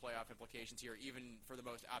are no playoff implications here, even for the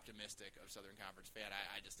most optimistic of Southern Conference fan.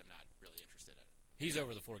 I just am not really interested in it. He's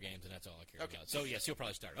over the 4 games, and that's all I care about. So, yes, he'll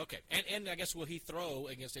probably start. Okay. And I guess will he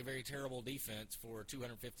throw against a very terrible defense for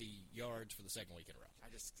 250 yards for the second week in a row?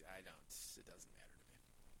 I don't. It doesn't matter to me.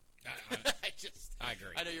 I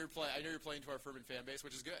agree. I know you're playing to our Furman fan base,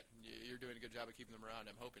 which is good. You're doing a good job of keeping them around,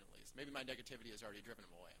 I'm hoping at least. Maybe my negativity has already driven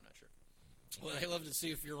them away. I'm not sure. Well, they love to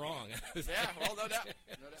see if you're wrong. Yeah, well, no doubt.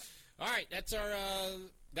 No doubt. All right, that's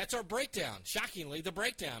our breakdown. Shockingly, the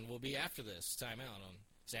breakdown will be after this timeout on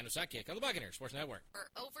Sando's Sidekick on the Buccaneers Sports Network.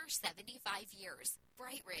 For over 75 years,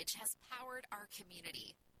 Bright Ridge has powered our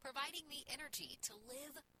community, providing the energy to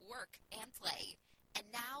live, work, and play. And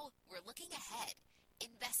now we're looking ahead,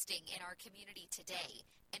 investing in our community today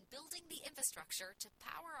and building the infrastructure to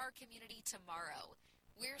power our community tomorrow.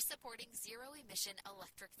 We're supporting zero-emission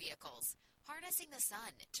electric vehicles, harnessing the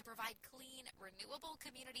sun to provide clean, renewable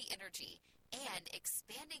community energy, and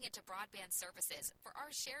expanding into broadband services for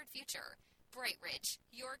our shared future. Bright Ridge,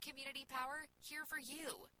 your community power, here for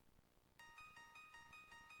you.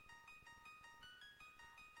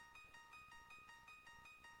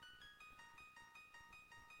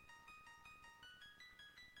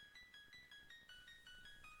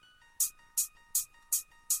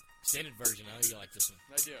 Extended version. I know you like this one.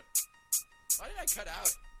 I do. Why did I cut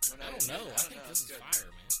out? I don't know. I think this is fire,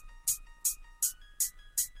 man.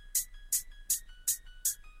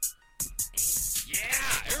 Yeah,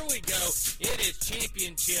 here we go. It is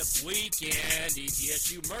championship weekend.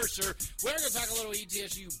 ETSU Mercer. We're going to talk a little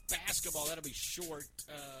ETSU basketball. basketball. That'll be short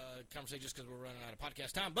conversation just because we're running out of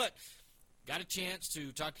podcast time. But got a chance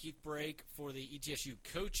to talk to Keith Brake for the ETSU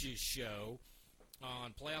Coaches Show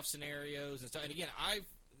on playoff scenarios and stuff. And again,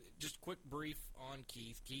 just quick brief on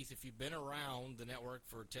Keith. Keith, if you've been around the network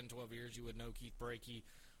for 10, 12 years, you would know Keith Brake. He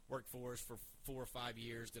worked for us for 4 or 5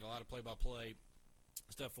 years, did a lot of play-by-play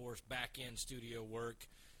stuff for us, back-end studio work.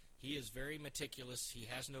 He is very meticulous. He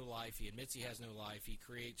has no life. He admits he has no life. He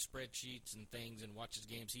creates spreadsheets and things and watches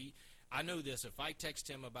games. I know this. If I text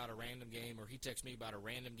him about a random game or he texts me about a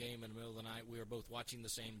random game in the middle of the night, we are both watching the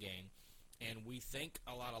same game, and we think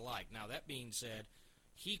a lot alike. Now, that being said,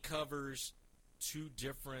 he covers 2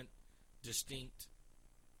 different distinct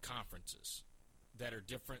conferences that are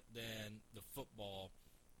different than the football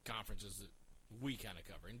conferences that we kind of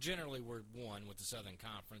cover. And generally, we're one with the Southern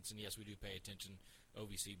Conference, and yes, we do pay attention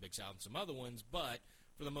OVC, Big South, and some other ones, but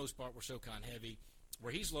for the most part, we're SoCon heavy.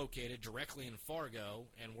 Where he's located directly in Fargo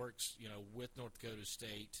and works, with North Dakota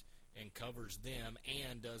State and covers them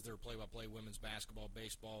and does their play-by-play women's basketball,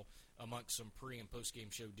 baseball, amongst some pre- and post-game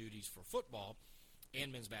show duties for football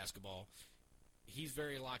and men's basketball. He's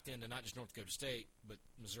very locked into not just North Dakota State, but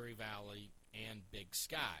Missouri Valley and Big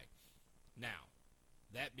Sky. Now,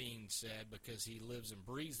 that being said, because he lives and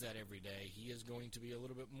breathes that every day, he is going to be a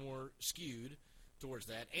little bit more skewed towards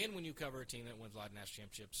that. And when you cover a team that wins a lot of national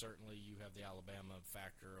championships, certainly you have the Alabama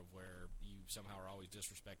factor of where you somehow are always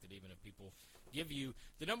disrespected, even if people give you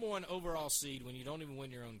the number 1 overall seed when you don't even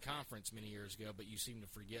win your own conference many years ago, but you seem to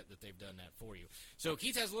forget that they've done that for you. So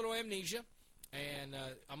Keith has a little amnesia, and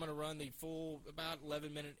I'm going to run the full about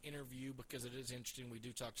 11-minute interview because it is interesting. We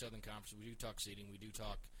do talk Southern Conference. We do talk seeding. We do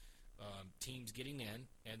talk teams getting in,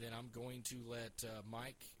 and then I'm going to let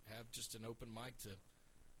Mike have just an open mic to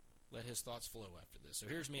let his thoughts flow after this. So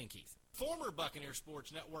here's me and Keith. Former Buccaneer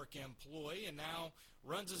Sports Network employee and now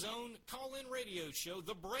runs his own call-in radio show,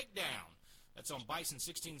 The Breakdown. That's on Bison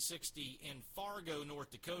 1660 in Fargo,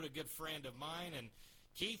 North Dakota. Good friend of mine. And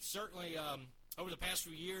Keith, certainly over the past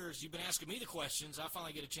few years, you've been asking me the questions. I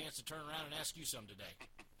finally get a chance to turn around and ask you some today.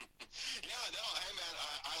 Yeah, no, hey, man,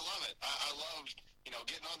 I love it. I love,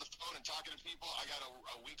 getting on the phone and talking to people. I got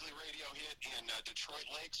a weekly radio hit in Detroit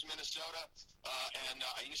Lakes, Minnesota, and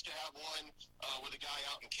I used to have one with a guy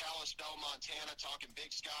out in Kalispell, Montana, talking Big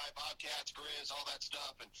Sky, Bobcats, Grizz, all that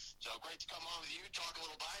stuff. And so great to come on with you, talk a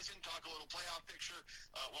little Bison, talk a little playoff picture.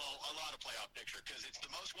 A lot of playoff picture because it's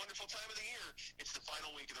the most wonderful time of the year. It's the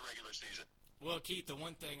final week of the regular season. Well, Keith, the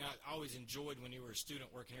one thing I always enjoyed when you were a student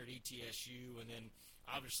working here at ETSU and then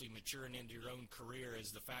obviously maturing into your own career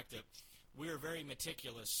is the fact that we are very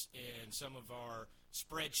meticulous in some of our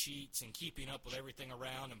spreadsheets and keeping up with everything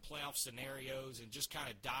around and playoff scenarios and just kind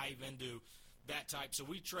of dive into that type. So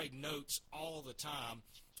we trade notes all the time.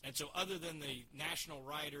 And so other than the national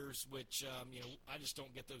writers, which, I just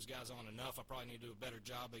don't get those guys on enough. I probably need to do a better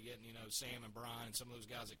job of getting, Sam and Brian and some of those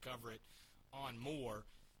guys that cover it on more.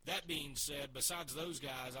 That being said, besides those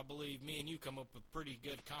guys, I believe me and you come up with pretty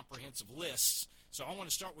good comprehensive lists. So I want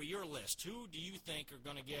to start with your list. Who do you think are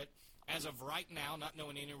going to get, as of right now, not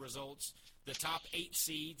knowing any results, the top 8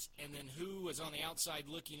 seeds, and then who is on the outside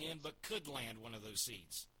looking in but could land one of those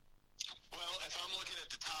seeds? Well, if I'm looking at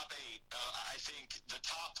the top 8, I think the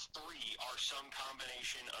top 3 are some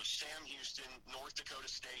combination of Sam Houston, North Dakota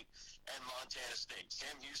State, and Montana State.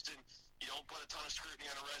 Sam Houston, you don't put a ton of scrutiny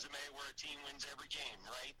on a resume where a team wins every game,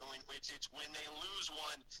 right? It's when they lose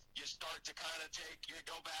one, you start to kind of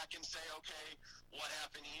go back and say, okay, what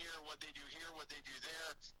happened here, what they do here, what they do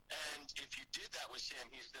there. And if you did that with Sam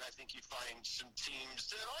Houston, I think you'd find some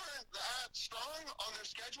teams that aren't that strong on their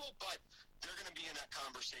schedule, but they're going to be in that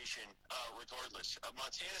conversation regardless.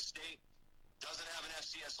 Montana State doesn't have an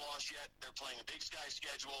FCS loss yet. They're playing a Big Sky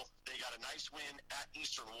schedule. They got a nice win at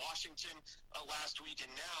Eastern Washington last week,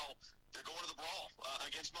 and now they're going to the brawl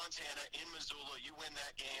against Montana in Missoula. You win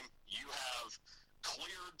that game, you have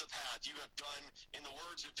cleared the path. You have done, in the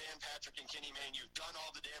words of Dan Patrick and Kenny Mayne, you've done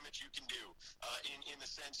all the damage you can do in the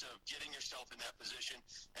sense of getting yourself in that position.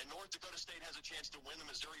 And North Dakota State has a chance to win the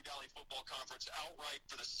Missouri Valley Football Conference outright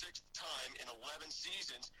for the 6th time in 11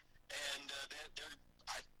 seasons. And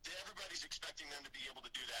everybody's expecting them to be able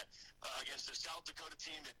to do that against a South Dakota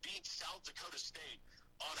team that beat South Dakota State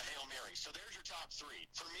on a Hail Mary. So there's your top 3.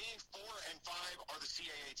 For me, 4 and 5 are the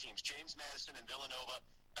CAA teams, James Madison and Villanova.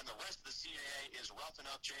 And the rest of the CAA is rough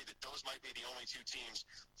enough, Jay, that those might be the only 2 teams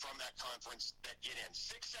from that conference that get in. 6,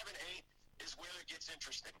 7, 8 is where it gets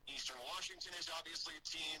interesting. Eastern Washington is obviously a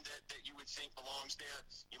team that you would think belongs there.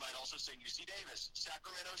 You might also say UC Davis,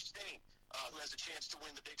 Sacramento State, who has a chance to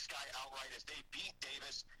win the Big Sky outright if they beat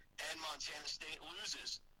Davis, and Montana State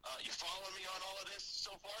loses You following me on all of this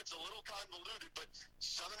so far? It's a little convoluted, but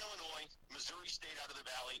Southern Illinois, Missouri State out of the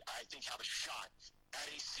Valley, I think have a shot at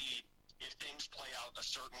a seed if things play out a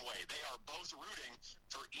certain way. They are both rooting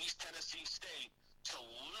for East Tennessee State to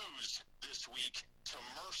lose this week to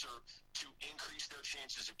Mercer to increase their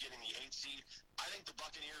chances of getting the 8th seed. I think the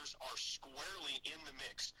Buccaneers are squarely in the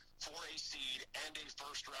mix for a seed and a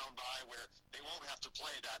first-round bye where they won't have to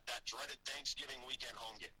play that dreaded Thanksgiving weekend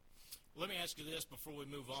home game. Let me ask you this before we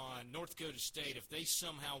move on. North Dakota State, if they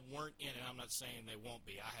somehow weren't in, and I'm not saying they won't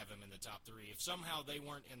be, I have them in the top 3. If somehow they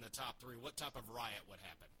weren't in the top 3, what type of riot would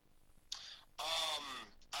happen?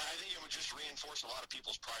 I think it would just reinforce a lot of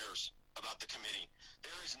people's priors about the committee.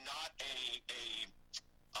 There is not a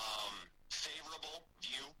favorable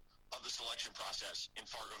view of the selection process in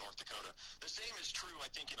Fargo, North Dakota. The same is true,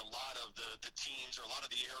 I think, in a lot of the teams or a lot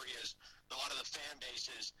of the areas, a lot of the fan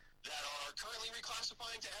bases that are currently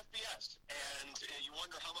reclassifying to FBS. And you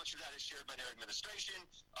wonder how much of that is shared by their administration,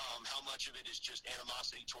 how much of it is just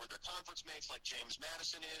animosity toward their conference mates like James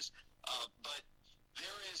Madison is. But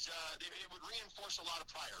there is, it would reinforce a lot of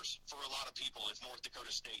priors for a lot of people if North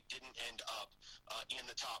Dakota State didn't end up in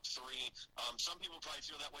the top 3. Some people probably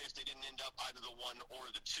feel that way if they didn't end up either the 1 or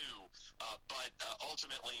the 2. But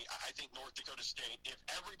ultimately, I think North Dakota State, if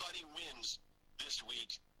everybody wins this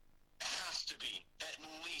week, has to be at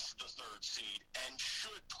least the 3rd seed and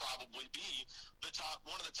should probably be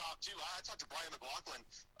one of the top 2. I talked to Brian McLaughlin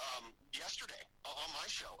yesterday on my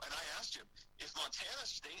show, and I asked him, if Montana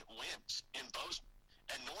State wins in Bozeman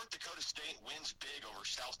and North Dakota State wins big over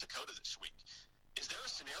South Dakota this week, is there a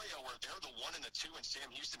scenario where they're the 1 and the 2 and Sam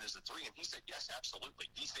Houston is the 3? And he said, yes, absolutely.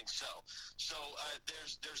 He thinks so. So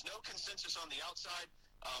there's no consensus on the outside,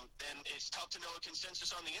 and it's tough to know a consensus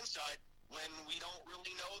on the inside when we don't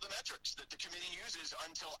really know the metrics that the committee uses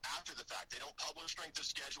until after the fact. They don't publish strength of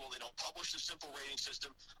schedule. They don't publish the simple rating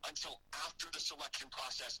system until after the selection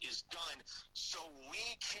process is done. So we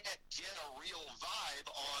can't get a real vibe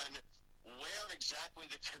on where exactly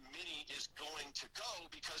the committee is going to go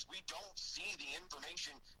because we don't see the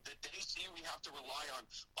information that they see. We have to rely on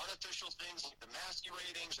unofficial things like the Maskey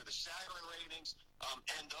ratings or the Sagarin ratings,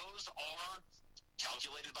 and those are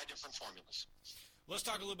calculated by different formulas. Let's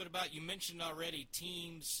talk a little bit about, you mentioned already,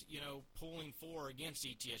 teams, pulling for or against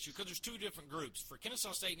ETSU, because there's 2 different groups. For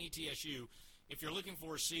Kennesaw State and ETSU, if you're looking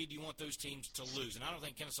for a seed, you want those teams to lose. And I don't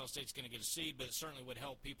think Kennesaw State's going to get a seed, but it certainly would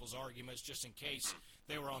help people's arguments just in case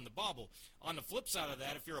they were on the bubble. On the flip side of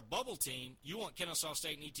that, if you're a bubble team, you want Kennesaw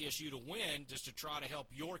State and ETSU to win just to try to help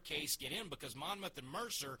your case get in, because Monmouth and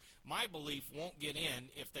Mercer, my belief, won't get in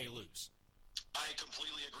if they lose. I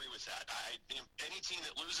completely agree with that. Any team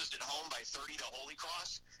that loses at home by 30 to Holy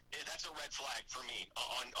Cross, that's a red flag for me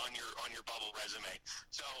on your bubble resume.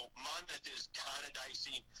 So Monmouth is kind of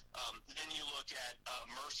dicey. Then you look at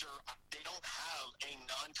Mercer. They don't have a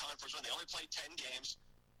non-conference win. They only play 10 games.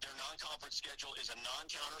 Their non-conference schedule is a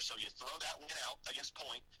non-counter, so you throw that win out against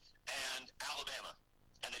Point and Alabama,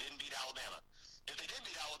 and they didn't beat Alabama. If they did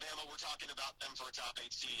beat Alabama, we're talking about them for a top 8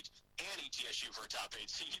 seed and ETSU for a top 8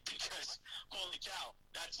 seed because, holy cow,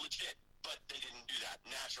 that's legit. But they didn't do that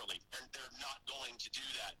naturally, and they're not going to do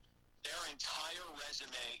that. Their entire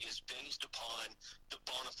resume is based upon the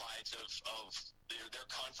bona fides of their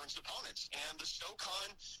conference opponents. And the SoCon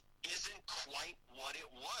isn't quite what it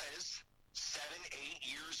was 7-8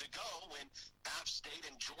 years ago when App State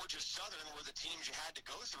and Georgia Southern were the teams you had to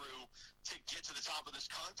go through to get to the top of this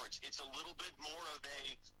conference. It's a little bit more of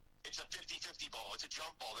it's a 50-50 ball. It's a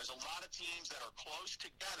jump ball. There's a lot of teams that are close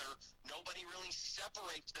together. Nobody really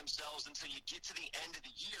separates themselves until you get to the end of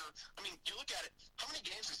the year. I mean, you look at it, how many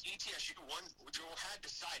games has ETSU won or had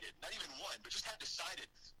decided, not even won, but just had decided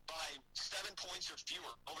by 7 points or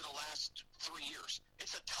fewer over the last 3 years?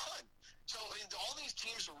 It's a ton. So all these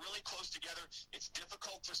teams are really close together. It's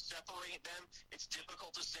difficult to separate them. It's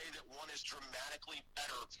difficult to say that one is dramatically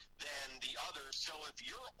better than the other. So if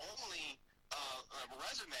your only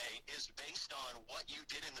resume is based on what you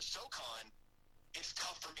did in the SoCon, it's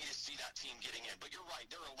tough for me to see that team getting in. But you're right.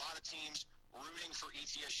 There are a lot of teams rooting for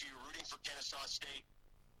ETSU, rooting for Kennesaw State.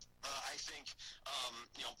 I think,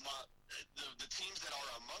 the teams that are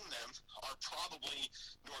among them are probably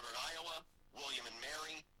Northern Iowa, William and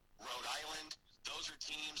Mary, Rhode Island. Those are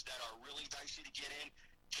teams that are really dicey to get in.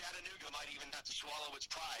 Chattanooga might even have to swallow its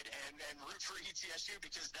pride and root for ETSU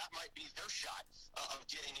because that might be their shot of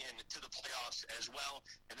getting into the playoffs as well.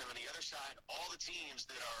 And then on the other side, all the teams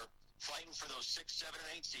that are fighting for those 6, 7,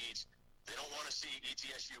 and 8 seeds, They don't want to see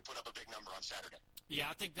ETSU put up a big number on Saturday. Yeah,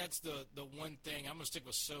 I think that's the one thing. I'm going to stick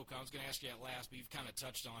with SoCon. I was going to ask you that last, but you've kind of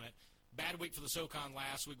touched on it. Bad week for the SoCon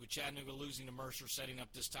last week with Chattanooga losing to Mercer, setting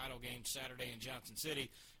up this title game Saturday in Johnson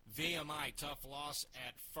City. VMI, tough loss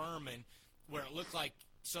at Furman, where it looked like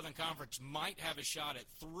Southern Conference might have a shot at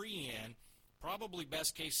 3 in. Probably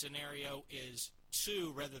best case scenario is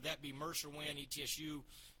 2, whether that be Mercer win, ETSU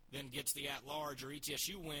then gets the at-large, or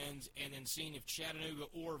ETSU wins, and then seeing if Chattanooga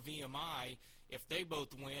or VMI, if they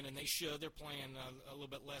both win, and they should, they're playing a little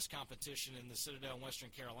bit less competition in the Citadel in Western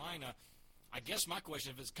Carolina. I guess my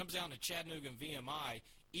question, if it comes down to Chattanooga and VMI,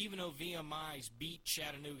 even though VMI's beat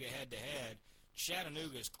Chattanooga head-to-head,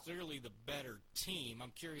 Chattanooga is clearly the better team.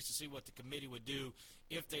 I'm curious to see what the committee would do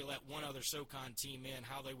if they let one other SoCon team in,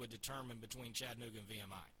 how they would determine between Chattanooga and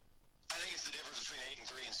VMI. I think it's the difference between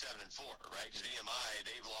 8-3 and 7-4, right? Because VMI,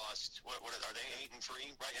 they've lost. What are they?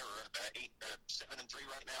 8-3 right now, or 7-3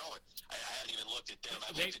 right now? I haven't even looked at them.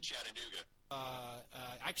 I looked at Chattanooga.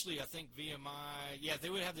 Actually, I think VMI. Yeah,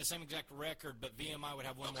 they would have the same exact record, but VMI would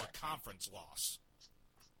have one more conference loss.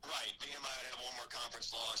 Right, VMI would have one more conference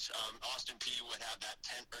loss. Austin P would have that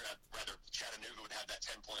Chattanooga would have that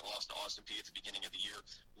 10-point loss to Austin P at the beginning of the year,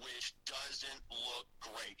 which doesn't look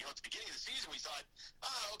great. You know, at the beginning of the season, we thought,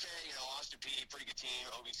 okay, Austin P, pretty good team,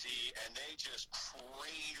 OVC, and they just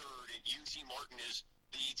cratered. And UT Martin is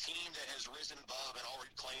the team that has risen above and already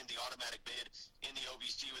claimed the automatic bid in the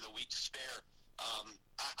OVC with a week to spare.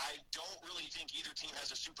 I don't really think either team has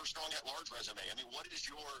a super strong at-large resume. I mean, what is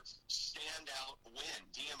your standout win?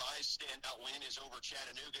 DMI's standout win is over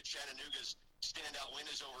Chattanooga. Chattanooga's standout win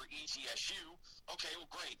is over ETSU. Okay, well,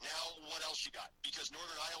 great. Now what else you got? Because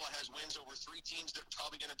Northern Iowa has wins over 3 teams that are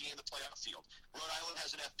probably going to be in the playoff field. Rhode Island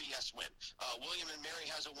has an FBS win. William and Mary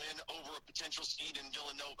has a win over a potential seed in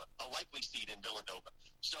Villanova, a likely seed in Villanova.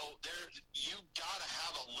 So you got to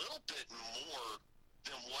have a little bit more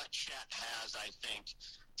than what Chat has, I think,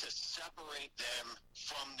 to separate them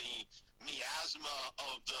from the miasma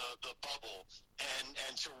of the bubble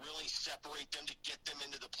and to really separate them to get them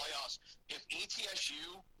into the playoffs. If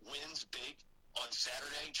ETSU wins big on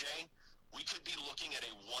Saturday, Jay, we could be looking at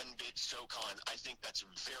a one-bid SoCon. I think that's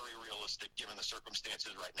very realistic given the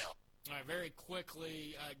circumstances right now. All right, very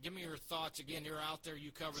quickly, give me your thoughts. Again, you're out there. You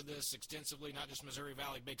cover this extensively, not just Missouri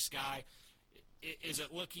Valley, Big Sky. Is it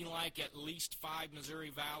looking like at least 5 Missouri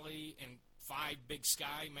Valley and 5 Big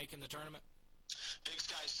Sky making the tournament? Big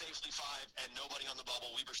Sky safely 5 and nobody on the bubble.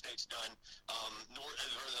 Weber State's done.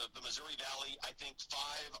 The Missouri Valley, I think 5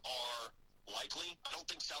 are likely. I don't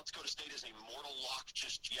think South Dakota State is a mortal lock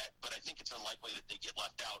just yet, but I think it's unlikely that they get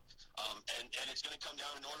left out. And it's going to come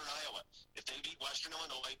down to Northern Iowa. If they beat Western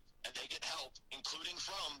Illinois and they get help, including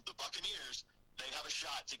from the Buccaneers, they have a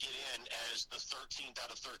shot to get in as the 13th out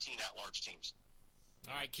of 13 at-large teams.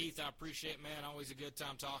 All right, Keith, I appreciate it, man. Always a good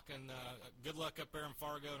time talking. Good luck up there in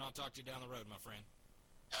Fargo, and I'll talk to you down the road, my friend.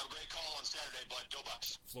 Have a great call on Saturday, bud. Go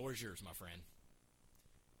Bucks. Floor is yours, my friend.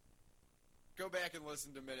 Go back and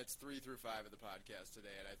listen to minutes 3 through 5 of the podcast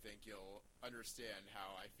today, and I think you'll understand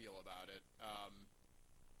how I feel about it.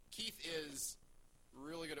 Keith is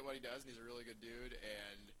really good at what he does, and he's a really good dude,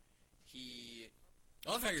 and he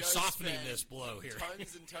I love how you're softening this blow here.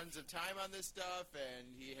 Tons and tons of time on this stuff, and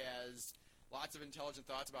he has lots of intelligent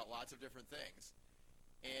thoughts about lots of different things.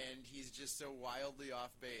 And he's just so wildly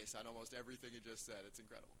off base on almost everything he just said. It's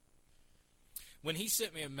incredible. When he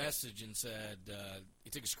sent me a message and said, he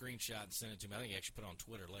took a screenshot and sent it to me, I think he actually put it on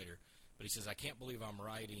Twitter later, but he says, I can't believe I'm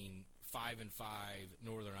writing 5-5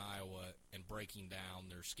 Northern Iowa and breaking down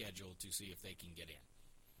their schedule to see if they can get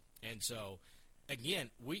in. And so, again,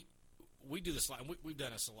 we do this a lot. We've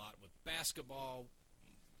done this a lot with basketball,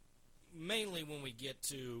 mainly when we get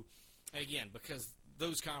to, again, because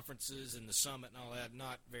those conferences and the summit and all that,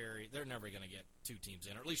 they're never going to get 2 teams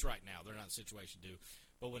in, or at least right now, they're not in a situation to do.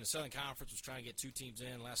 But when the Southern Conference was trying to get 2 teams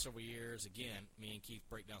in the last several years, again, me and Keith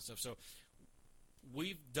break down stuff. So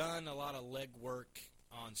we've done a lot of legwork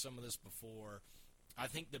on some of this before. I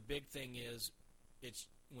think the big thing is it's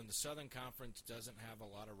when the Southern Conference doesn't have a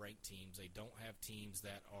lot of ranked teams, they don't have teams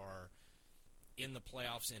that are in the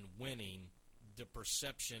playoffs and winning, the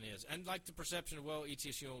perception is, and like the perception of, well,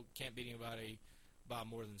 ETSU can't beat anybody by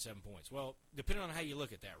more than 7 points. Well, depending on how you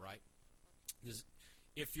look at that, right?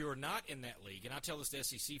 If you're not in that league, and I tell this to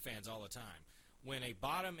SEC fans all the time, when a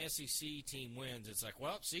bottom SEC team wins, it's like,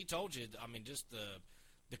 well, see, told you. I mean, just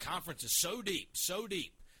the conference is so deep.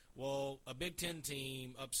 well, a Big Ten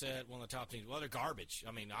team upset one of the top teams. Well, they're garbage.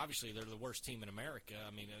 I mean, obviously they're the worst team in America.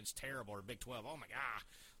 I mean, it's terrible. Or Big 12. Oh my God!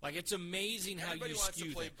 Like it's amazing how Everybody you wants skew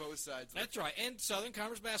to play that. both sides. That's right. And Southern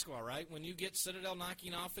Conference basketball, right? When you get Citadel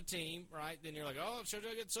knocking off a team, right? Then you're like, oh, it shows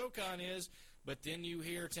how good SoCon is. But then you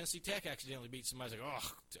hear Tennessee Tech accidentally beat somebody. It's like,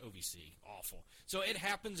 oh, it's OVC, awful. So it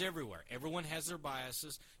happens everywhere. Everyone has their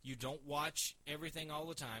biases. You don't watch everything all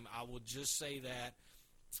the time. I will just say that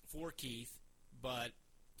for Keith. But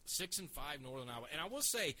 6-5 Northern Iowa. And I will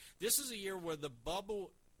say, this is a year where the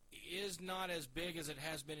bubble is not as big as it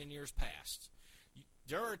has been in years past.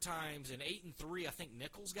 There are times in 8-3, I think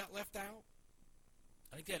Nichols got left out.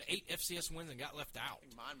 I think they had 8 FCS wins and got left out. I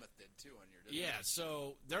think Monmouth did too on your. Yeah,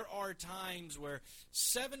 so there are times where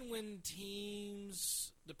 7-win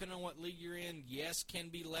teams, depending on what league you're in, yes, can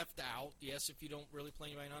be left out. Yes, if you don't really play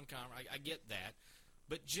anybody non-conference, I get that.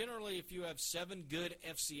 But generally, if you have 7 good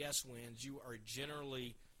FCS wins, you are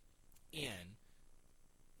generally in.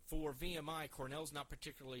 For VMI, Cornell's not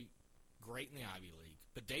particularly great in the Ivy League.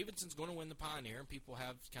 But Davidson's going to win the Pioneer, and people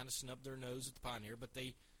have kind of snubbed their nose at the Pioneer, but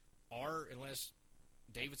they are, unless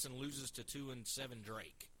Davidson loses to 2-7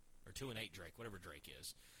 Drake, or 2-8 Drake, whatever Drake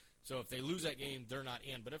is. So if they lose that game, they're not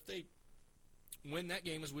in. But if they win that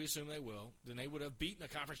game, as we assume they will, then they would have beaten a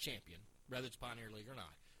conference champion, whether it's Pioneer League or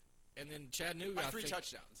not. And then Chattanooga, By 3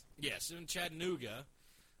 touchdowns. Yes, and Chattanooga,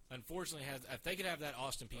 unfortunately, if they could have that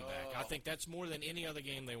Austin Peay back, I think that's more than any other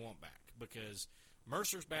game they want back, because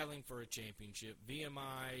Mercer's battling for a championship.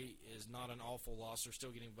 VMI is not an awful loss. They're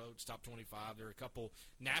still getting votes, top 25. There are a couple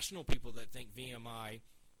national people that think VMI,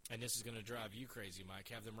 and this is going to drive you crazy, Mike,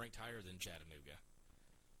 have them ranked higher than Chattanooga.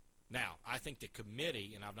 Now, I think the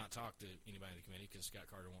committee, and I've not talked to anybody in the committee because Scott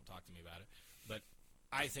Carter won't talk to me about it, but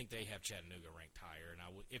I think they have Chattanooga ranked higher. And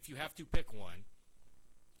if you have to pick one,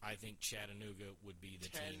 I think Chattanooga would be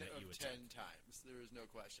the team that you would 10 times. There is no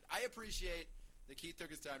question. I appreciate that Keith took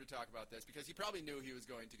his time to talk about this because he probably knew he was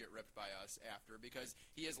going to get ripped by us after because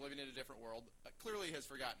he is living in a different world. Clearly has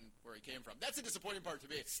forgotten where he came from. That's the disappointing part to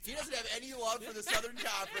me. He doesn't have any love for the Southern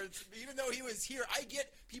Conference, even though he was here. I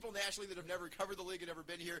get people nationally that have never covered the league and never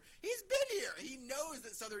been here. He's been here. He knows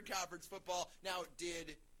that Southern Conference football. Now,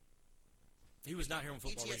 he was not here when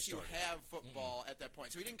football ETSU restarted. have football at that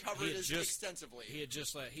point, so he didn't cover it as extensively. He had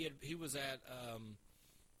just he was at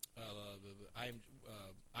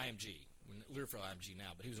IMG. Learfield IMG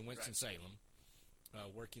now, but he was in Winston-Salem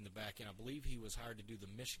working the back end. I believe he was hired to do the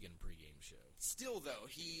Michigan pregame show. Still, though,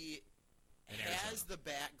 he has the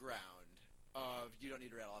background of, you don't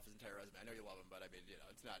need to rattle off his entire resume. I know you love him, but I mean,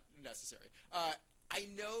 it's not necessary. I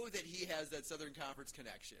know that he has that Southern Conference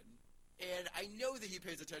connection, and I know that he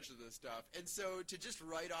pays attention to this stuff. And so to just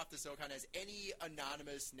write off the SoCon as any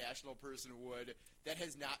anonymous national person would that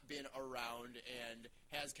has not been around and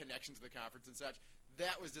has connections to the conference and such,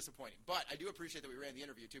 that was disappointing. But I do appreciate that we ran the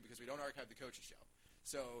interview, too, because we don't archive the coaches' show.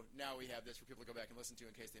 So now we have this for people to go back and listen to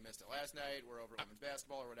in case they missed it last night. We're over at women's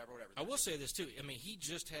basketball or whatever. I will say this, too. I mean, he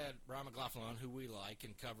just had Brian McLaughlin on, who we like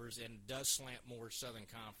and covers and does slant more Southern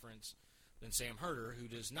Conference than Sam Herder, who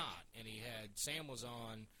does not. And Sam was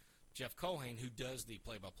on Jeff Colhane, who does the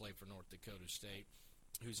play-by-play for North Dakota State,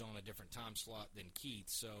 who's on a different time slot than Keith.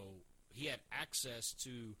 So he had access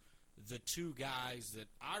to the 2 guys that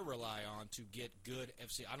I rely on to get good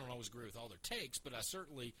FC. I don't always agree with all their takes, but I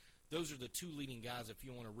certainly, those are the 2 leading guys if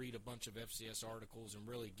you want to read a bunch of FCS articles and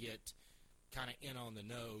really get kind of in on the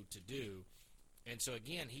know to do. And so,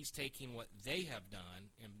 again, he's taking what they have done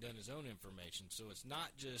and done his own information. So it's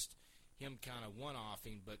not just him kind of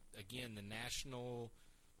one-offing, but, again, the national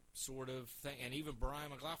sort of thing. And even Brian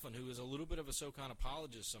McLaughlin, who is a little bit of a SoCon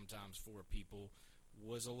apologist sometimes for people,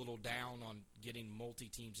 was a little down on getting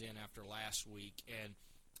multi-teams in after last week. And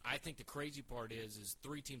I think the crazy part is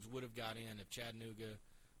 3 teams would have got in if Chattanooga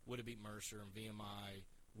would have beat Mercer and VMI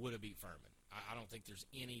would have beat Furman. I don't think there's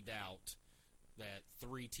any doubt that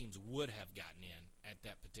 3 teams would have gotten in at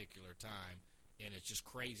that particular time. And it's just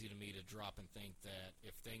crazy to me to drop and think that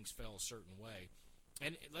if things fell a certain way.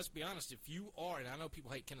 And let's be honest, if you are, and I know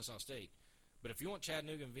people hate Kennesaw State, but if you want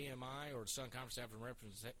Chattanooga and VMI or Southern Conference to have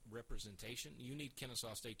representation, you need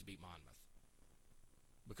Kennesaw State to beat Monmouth.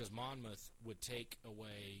 Because Monmouth would take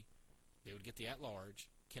away, they would get the at-large.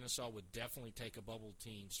 Kennesaw would definitely take a bubble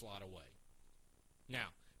team slot away. Now,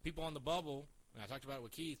 people on the bubble, and I talked about it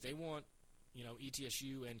with Keith, they want,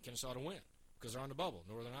 ETSU and Kennesaw to win because they're on the bubble.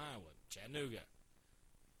 Northern Iowa, Chattanooga.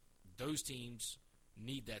 Those teams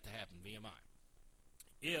need that to happen, VMI.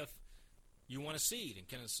 If you want a seed, and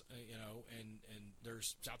and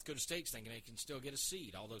there's South Dakota State's thinking they can still get a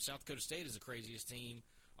seed, although South Dakota State is the craziest team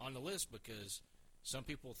on the list because some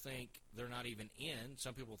people think they're not even in.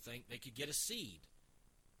 Some people think they could get a seed.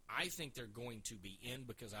 I think they're going to be in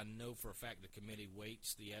because I know for a fact the committee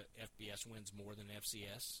weights the FBS wins more than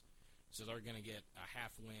FCS. So they're going to get a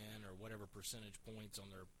half win or whatever percentage points on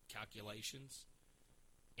their calculations.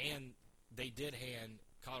 And they did hand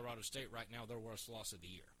Colorado State right now their worst loss of the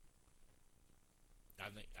year.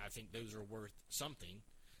 I think those are worth something.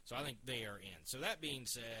 So I think they are in. So that being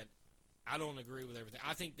said, I don't agree with everything.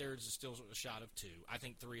 I think there's still a shot of 2. I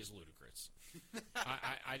think 3 is ludicrous.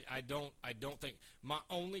 I don't think. My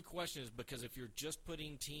only question is because if you're just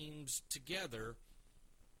putting teams together,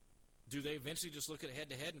 do they eventually just look at it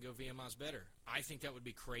head-to-head and go VMI's better? I think that would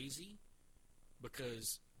be crazy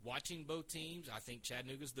because watching both teams, I think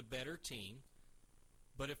Chattanooga's the better team.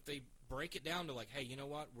 But if they break it down to like, hey, you know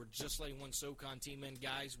what? We're just letting one SoCon team in.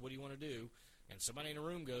 Guys, what do you want to do? And somebody in the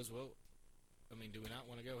room goes, well, I mean, do we not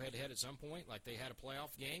want to go head-to-head at some point? Like they had a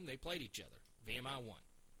playoff game. They played each other. VMI won.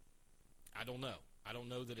 I don't know. I don't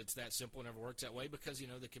know that it's that simple and ever works that way because,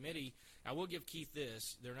 the committee, I will give Keith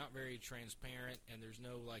this, they're not very transparent and there's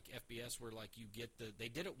no, like, FBS where, like, you get they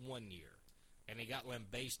did it one year and they got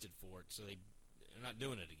lambasted for it, so they're not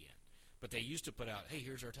doing it again. But they used to put out, hey,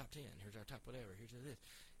 here's our top 10, here's our top whatever, here's this.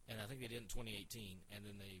 And I think they did in 2018, and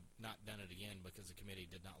then they've not done it again because the committee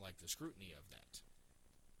did not like the scrutiny of that.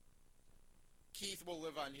 Keith will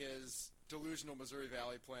live on his delusional Missouri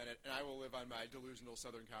Valley planet, and I will live on my delusional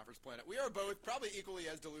Southern Conference planet. We are both probably equally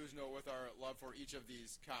as delusional with our love for each of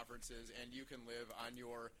these conferences, and you can live on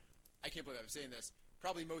your, I can't believe I'm saying this,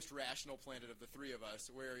 probably most rational planet of the three of us,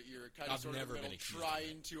 where you're kind of sort of in the middle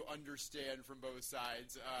trying to understand from both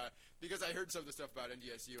sides. Because I heard some of the stuff about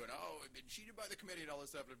NDSU, and, I've been cheated by the committee and all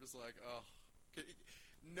this stuff, and I'm just like,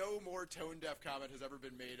 no more tone-deaf comment has ever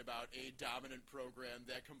been made about a dominant program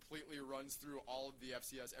that completely runs through all of the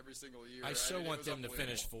FCS every single year. I want them to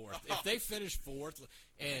finish 4th. If they finish 4th,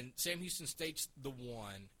 and Sam Houston State's the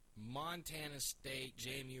 1, Montana State,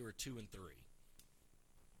 JMU are 2 and 3,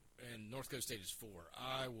 and North Dakota State is 4.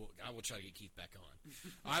 I will try to get Keith back on.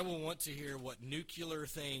 I will want to hear what nuclear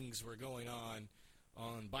things were going on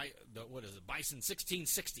Bison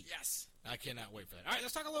 1660. Yes. I cannot wait for that. All right,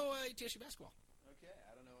 let's talk a little ATSU basketball.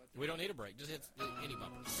 We don't need a break. Just hit any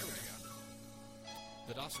button. There we go.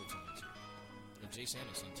 The Docile Tones with Jay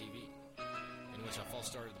Samuels on TV, in which I false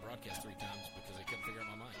started the broadcast 3 times because I couldn't figure out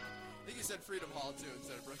my mic. I think you said Freedom Hall, too,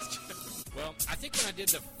 instead of Brooks Jones. Well, I think when I did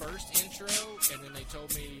the first intro, and then they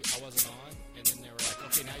told me I wasn't on, and then they were like,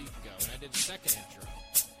 okay, now you can go. And I did the second intro.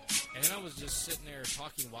 And then I was just sitting there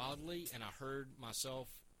talking wildly, and I heard myself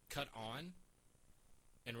cut on.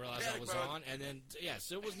 And realized I was on, and then,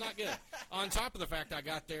 yes, it was not good. On top of the fact I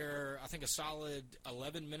got there, I think, a solid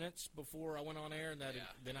 11 minutes before I went on air, and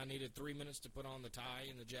then I needed 3 minutes to put on the tie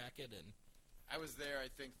and the jacket. And I was there, I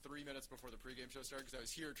think, 3 minutes before the pregame show started because I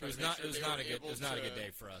was here trying to It was not a good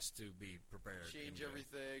day for us to be prepared. Change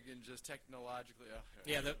everything and just technologically.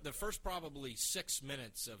 Yeah, the first probably 6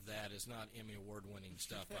 minutes of that is not Emmy Award-winning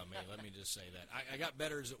stuff by me. Let me just say that. I got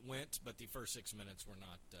better as it went, but the first 6 minutes were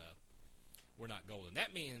not golden.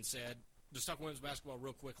 That being said, just talk women's basketball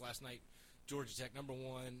real quick. Last night, Georgia Tech, number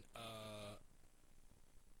 1.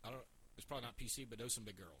 It's probably not PC, but those some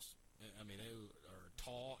big girls. I mean, they are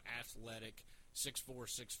tall, athletic, 6'4",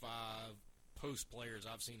 6'5", post players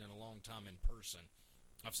I've seen in a long time in person.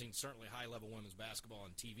 I've seen certainly high-level women's basketball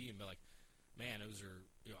on TV and be like, man, those are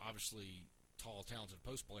obviously tall, talented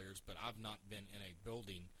post players, but I've not been in a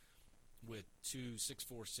building with 2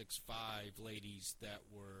 6'4", 6'5" ladies that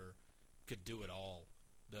could do it all.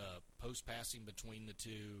 The post passing between the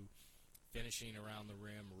two, finishing around the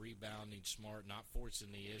rim, rebounding smart, not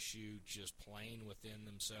forcing the issue, just playing within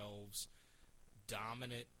themselves,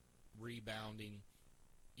 dominant rebounding,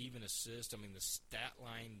 even assist. I mean, the stat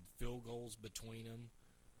line field goals between them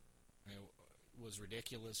was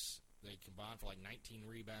ridiculous. They combined for like 19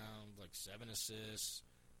 rebounds, like 7 assists,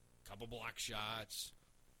 a couple block shots.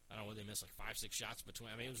 I don't know, they missed like 5-6 shots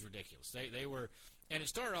between. I mean, it was ridiculous. They were, and it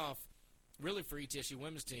started off really for ETSU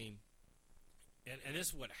women's team, and this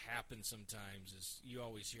is what happens sometimes is you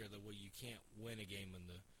always hear you can't win a game in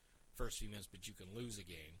the first few minutes, but you can lose a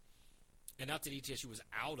game. And not that ETSU was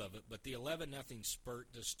out of it, but the 11-0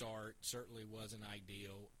 spurt to start certainly wasn't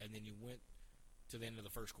ideal, and then you went to the end of the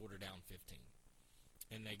first quarter down 15.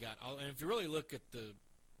 And and if you really look at the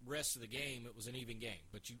rest of the game, it was an even game,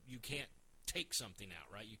 but you can't take something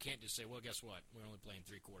out, right? You can't just say, well, guess what? We're only playing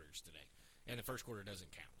 3 quarters today, and the first quarter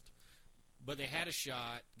doesn't count. But they had a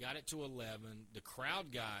shot, got it to 11. The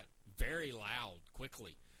crowd got very loud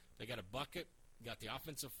quickly. They got a bucket, got the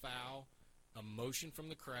offensive foul, a motion from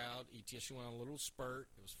the crowd. ETSU went on a little spurt.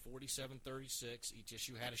 It was 47-36.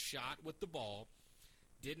 ETSU had a shot with the ball,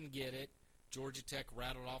 didn't get it. Georgia Tech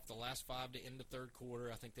rattled off the last 5 to end the third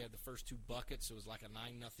quarter. I think they had the first 2 buckets. It was like a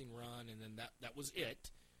 9-0 run, and then that was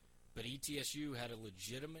it. But ETSU had a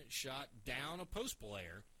legitimate shot down a post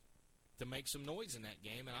player to make some noise in that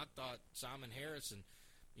game, and I thought Simon Harris, and,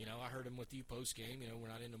 I heard him with you post-game, we're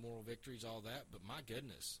not into moral victories, all that, but my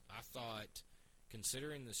goodness, I thought,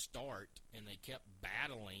 considering the start, and they kept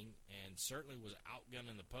battling and certainly was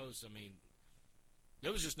outgunning the post,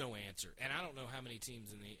 there was just no answer. And I don't know how many teams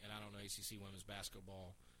and I don't know ACC women's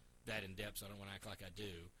basketball that in depth, so I don't want to act like I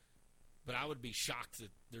do. But I would be shocked that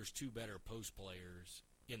there's 2 better post players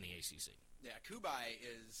in the ACC. Yeah, Kubai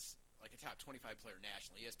is like a top 25 player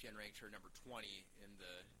nationally. ESPN ranked her number 20 in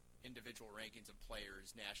the individual rankings of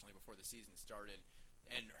players nationally before the season started.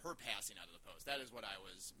 And her passing out of the post, that is what I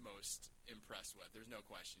was most impressed with. There's no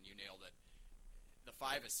question. You nailed it. The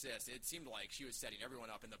 5 assists, it seemed like she was setting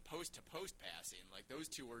everyone up in the post-to-post passing. Like, those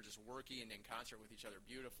two were just working in concert with each other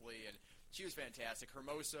beautifully, and she was fantastic.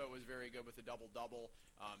 Hermoso was very good with the double-double.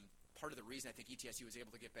 Part of the reason I think ETSU was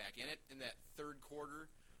able to get back in it in that third quarter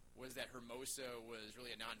was that Hermoso was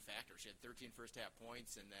really a non-factor. She had 13 first-half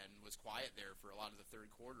points and then was quiet there for a lot of the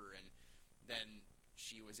third quarter, and then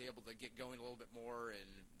she was able to get going a little bit more in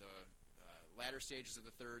the latter stages of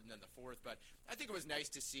the third and then the fourth. But I think it was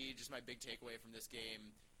nice to see, just my big takeaway from this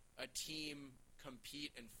game, a team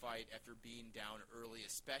compete and fight after being down early,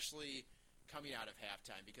 especially coming out of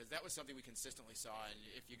halftime, because that was something we consistently saw. And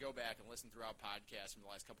if you go back and listen throughout podcasts from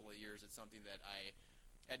the last couple of years, it's something that I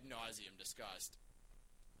ad nauseum discussed.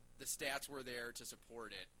 The stats were there to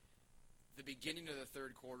support it. The beginning of the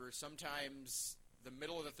third quarter, sometimes the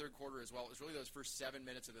middle of the third quarter as well, it was really those first 7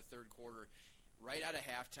 minutes of the third quarter. Right out of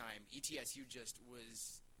halftime, ETSU just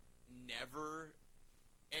was never,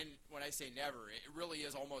 and when I say never, it really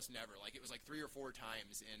is almost never. Like, it was like 3 or 4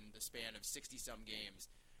 times in the span of 60-some games,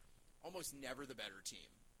 almost never the better team.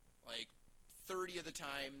 Like, 30 of the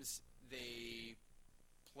times they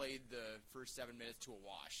played the first 7 minutes to a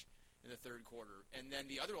wash in the third quarter. And then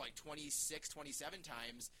the other, 26, 27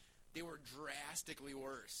 times, they were drastically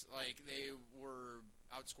worse. Like, they were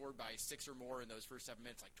outscored by 6 or more in those first 7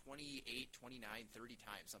 minutes, 28, 29, 30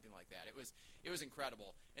 times, something like that. It was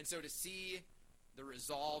incredible. And so to see the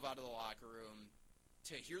resolve out of the locker room,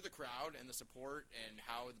 to hear the crowd and the support and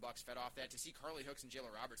how the Bucks fed off that, to see Carly Hooks and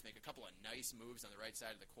Jayla Roberts make a couple of nice moves on the right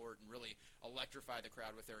side of the court and really electrify the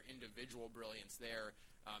crowd with their individual brilliance there,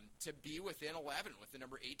 to be within 11 with the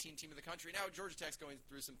number 18 team in the country. Now, Georgia Tech's going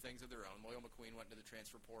through some things of their own. Loyal McQueen went into the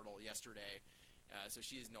transfer portal yesterday. So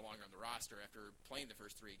she is no longer on the roster after playing the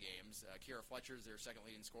first 3 games. Kiera Fletcher is their second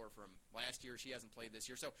leading scorer from last year. She hasn't played this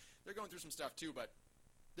year. So they're going through some stuff too, but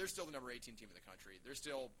they're still the number 18 team in the country. They're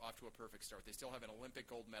still off to a perfect start. They still have an Olympic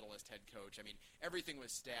gold medalist head coach. Everything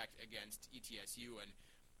was stacked against ETSU. And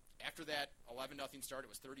after that 11-0 start,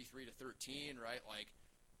 it was 33-13, right?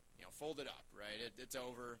 Fold it up, right? It's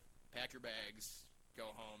over. Pack your bags.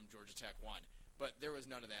 Go home. Georgia Tech won. But there was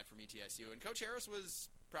none of that from ETSU. And Coach Harris was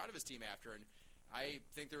proud of his team after, and I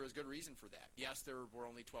think there was good reason for that. Yes, there were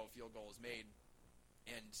only 12 field goals made,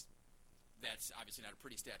 and that's obviously not a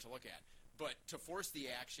pretty stat to look at. But to force the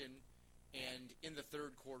action and in the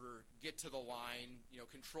third quarter get to the line,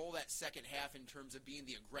 control that second half in terms of being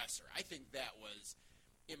the aggressor, I think that was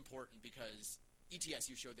important because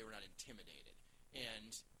ETSU showed they were not intimidated.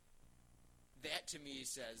 And that to me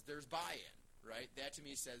says there's buy-in, right? That to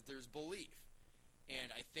me says there's belief.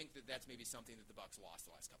 And I think that that's maybe something that the Bucks lost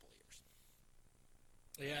the last couple of years.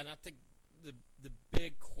 Yeah, and I think the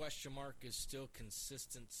big question mark is still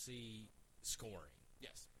consistency scoring.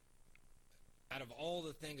 Yes. Out of all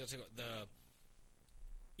the things, I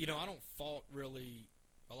don't fault really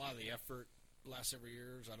a lot of the effort the last several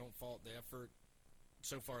years. I don't fault the effort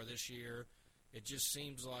so far this year. It just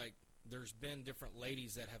seems like there's been different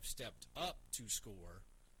ladies that have stepped up to score.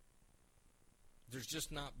 There's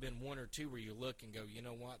just not been 1 or 2 where you look and go, you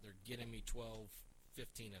know what, they're getting me 12,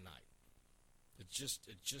 15 a night. It's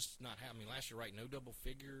just not happening. Last year, right, no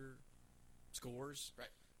double-figure scores. Right.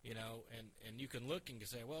 And you can look and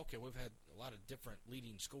say, well, okay, we've had a lot of different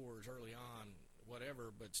leading scorers early on,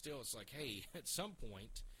 whatever, but still it's like, hey, at some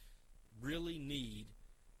point, really need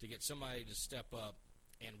to get somebody to step up,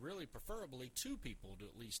 and really preferably 2 people to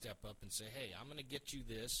at least step up and say, hey, I'm going to get you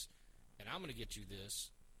this, and I'm going to get you this,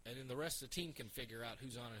 and then the rest of the team can figure out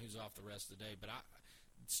who's on and who's off the rest of the day. But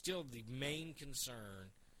still the main concern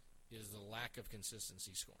is the lack of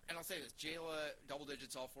consistency scoring. And I'll say this, Jayla, double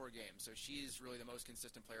digits all 4 games, so she's really the most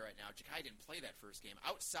consistent player right now. Ja'Kai didn't play that first game.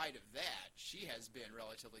 Outside of that, she has been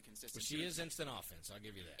relatively consistent. But she is instant offense, I'll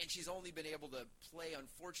give you that. And she's only been able to play,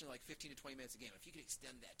 unfortunately, like 15 to 20 minutes a game. If you could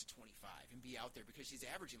extend that to 25 and be out there, because she's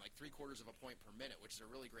averaging like 3/4 of a point per minute, which is a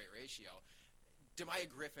really great ratio. Demaya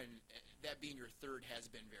Griffin, that being your third, has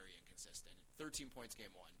been very inconsistent. 13 points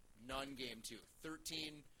game 1, none game 2.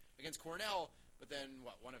 13 against Cornell, but then,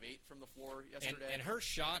 1 of 8 from the floor yesterday? And her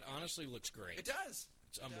shot, honestly, looks great. It does.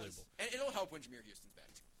 It's unbelievable. And it'll help when Jameer Houston's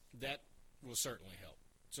back, too. That will certainly help.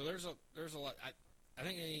 So there's a lot. I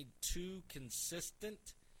think they need 2 consistent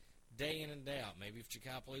day in and day out. Maybe if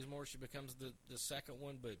Ja'Kai plays more, she becomes the second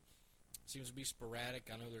one, but it seems to be sporadic.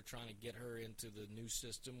 I know they're trying to get her into the new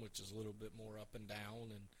system, which is a little bit more up and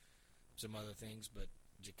down and some other things. But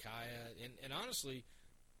Ja'Kai, and honestly,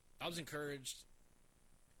 I was encouraged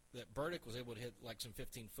that Burdick was able to hit like some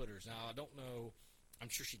 15-footers. Now, I don't know. I'm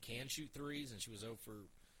sure she can shoot threes, and she was 0 for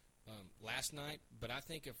last night. But I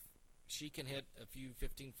think if she can hit a few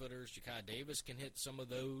 15-footers, Ja'Kai Davis can hit some of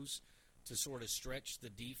those to sort of stretch the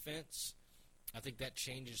defense. I think that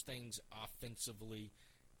changes things offensively.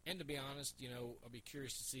 And to be honest, I'll be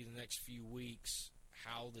curious to see the next few weeks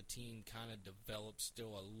how the team kind of develops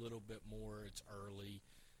still a little bit more. It's early.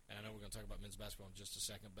 And I know we're going to talk about men's basketball in just a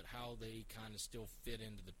second, but how they kind of still fit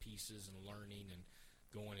into the pieces and learning and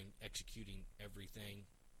going and executing everything.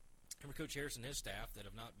 And for Coach Harris and his staff that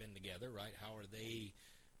have not been together, right, how are they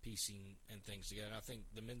piecing and things together? And I think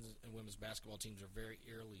the men's and women's basketball teams are very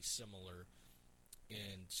eerily similar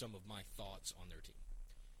in some of my thoughts on their team.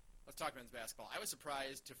 Let's talk men's basketball. I was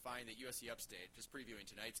surprised to find that USC Upstate, just previewing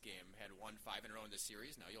tonight's game, had won 5 in a row in this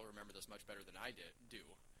series. Now, you'll remember this much better than I do.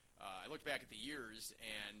 I looked back at the years,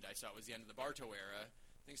 and I saw it was the end of the Bartow era.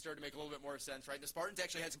 Things started to make a little bit more sense, right? The Spartans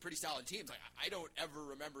actually had some pretty solid teams. Like, I don't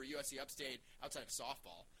ever remember USC Upstate, outside of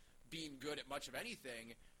softball, being good at much of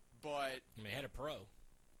anything, but... And they had a pro.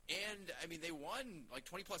 And, they won like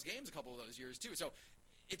 20-plus games a couple of those years, too. So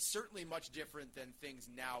it's certainly much different than things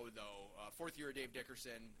now, though. Fourth year Dave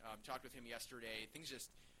Dickerson, talked with him yesterday. Things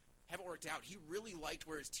just haven't worked out. He really liked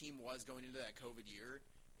where his team was going into that COVID year.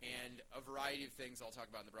 And a variety of things I'll talk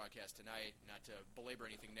about in the broadcast tonight, not to belabor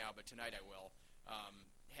anything now, but tonight I will,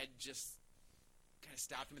 had just kind of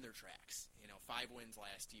stopped them in their tracks. 5 wins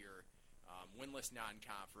last year, winless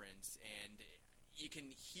non-conference, and you can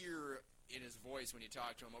hear in his voice when you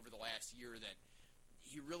talk to him over the last year that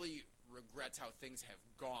he really regrets how things have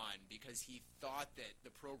gone because he thought that the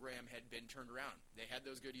program had been turned around. They had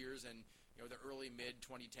those good years in the early,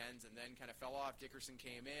 mid-2010s and then kind of fell off. Dickerson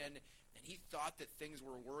came in, and he thought that things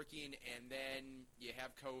were working, and then you have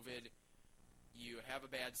COVID, you have a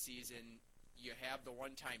bad season, you have the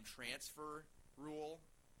one-time transfer rule,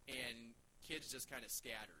 and kids just kind of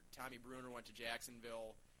scattered. Tommy Bruner went to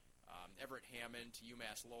Jacksonville, Everett Hammond to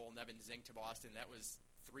UMass Lowell, Nevin Zink to Boston. That was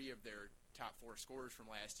 3 of their top 4 scorers from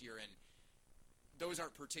last year, and those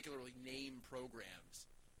aren't particularly named programs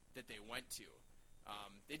that they went to.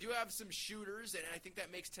 They do have some shooters, and I think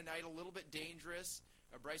that makes tonight a little bit dangerous.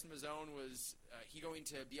 Bryson Mazzone was he going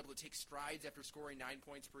to be able to take strides after scoring 9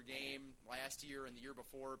 points per game last year and the year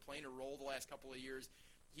before, playing a role the last couple of years.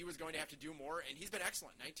 He was going to have to do more, and he's been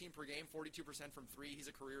excellent. 19 per game, 42% from 3. He's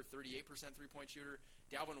a career 38% three-point shooter.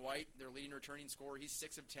 Dalvin White, their leading returning scorer, he's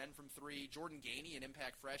 6 of 10 from 3. Jordan Gainey, an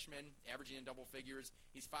impact freshman, averaging in double figures.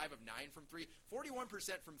 He's 5 of 9 from 3.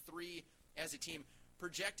 41% from 3 as a team.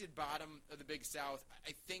 Projected bottom of the Big South.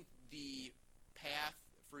 I think the path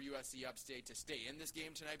for USC Upstate to stay in this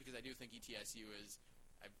game tonight, because I do think ETSU is,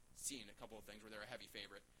 I've seen a couple of things where they're a heavy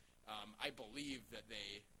favorite. I believe that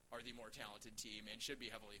they are the more talented team and should be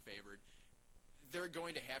heavily favored. They're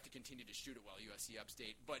going to have to continue to shoot it well, USC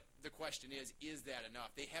Upstate. But the question is that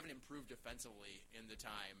enough? They haven't improved defensively in the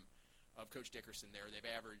time of Coach Dickerson there.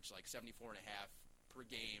 They've averaged like 74.5 per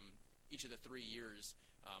game each of the 3 years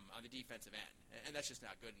on the defensive end. And that's just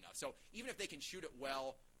not good enough. So even if they can shoot it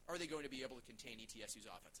well, are they going to be able to contain ETSU's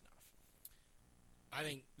offense enough? I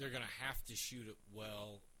think they're going to have to shoot it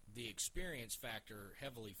well. The experience factor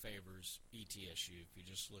heavily favors ETSU. If you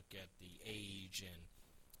just look at the age and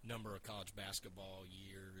number of college basketball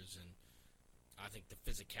years, and I think the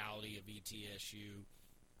physicality of ETSU.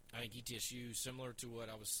 I think ETSU, similar to what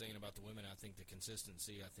I was saying about the women, I think the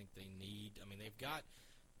consistency I think they need. I mean, they've got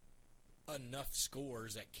enough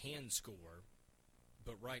scores that can score,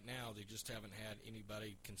 but right now they just haven't had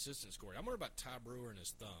anybody consistent scoring. I'm worried about Ty Brewer and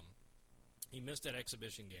his thumb. He missed that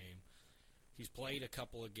exhibition game. He's played a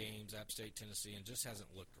couple of games, App State, Tennessee, and just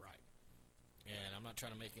hasn't looked right. And I'm not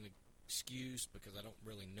trying to make an excuse because I don't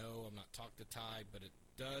really know. I'm not talked to Ty, but it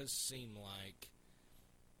does seem like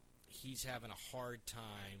he's having a hard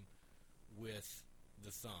time with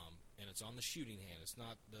the thumb, and it's on the shooting hand. It's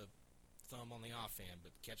not the thumb on the offhand,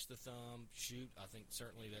 but catch the thumb, shoot. I think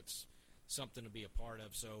certainly that's something to be a part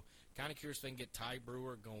of. So kind of curious if they can get Ty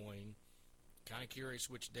Brewer going. Kind of curious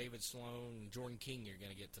which David Sloan and Jordan King you're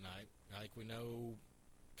going to get tonight. I think we know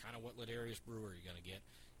kind of what Ladarius Brewer you're going to get.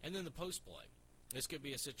 And then the post play. This could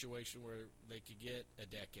be a situation where they could get a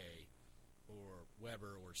Adeke or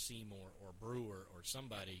Weber or Seymour or Brewer or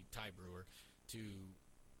somebody, Ty Brewer, to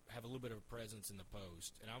have a little bit of a presence in the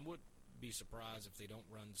post. And I would be surprised if they don't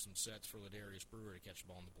run some sets for Ladarius Brewer to catch the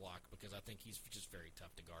ball on the block, because I think he's just very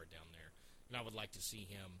tough to guard down there. And I would like to see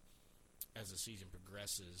him, as the season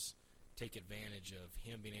progresses, take advantage of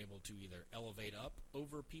him being able to either elevate up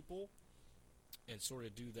over people and sort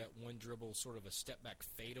of do that one dribble, sort of a step-back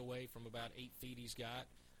fadeaway from about 8 feet he's got,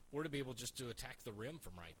 or to be able just to attack the rim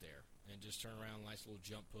from right there and just turn around, nice little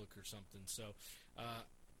jump hook or something. So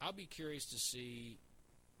I'll be curious to see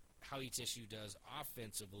how ETSU does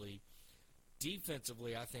offensively.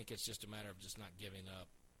 Defensively, I think it's just a matter of just not giving up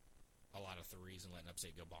a lot of threes and letting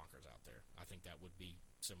Upstate go bonkers out there. I think that would be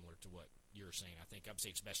similar to what you're saying. I think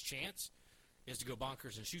Upstate's best chance is to go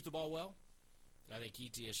bonkers and shoot the ball well. I think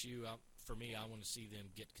ETSU, for me, I want to see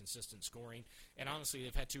them get consistent scoring. And honestly,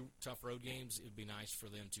 they've had 2 tough road games. It would be nice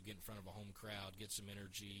for them to get in front of a home crowd, get some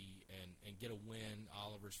energy, and get a win,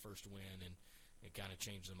 Oliver's first win, and kind of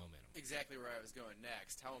change the momentum. Exactly where I was going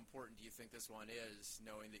next. How important do you think this one is,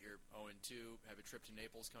 knowing that you're 0-2, have a trip to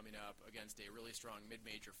Naples coming up against a really strong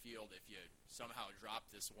mid-major field if you somehow drop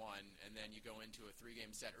this one, and then you go into a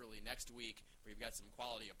 3-game set early next week where you've got some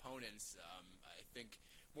quality opponents? I think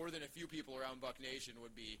more than a few people around Buck Nation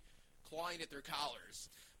would be clawing at their collars.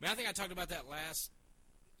 I think I talked about that last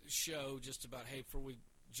show, just about, hey, before we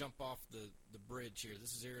jump off the bridge here,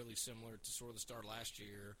 this is eerily similar to sort of the start last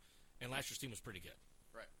year, and last year's team was pretty good.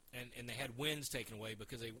 Right. And they had wins taken away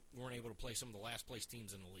because they weren't able to play some of the last-place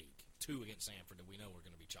teams in the league. 2 against Sanford that we know are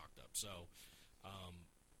going to be chalked up. So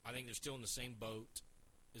I think they're still in the same boat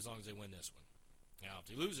as long as they win this one. Now, if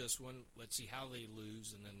they lose this one, let's see how they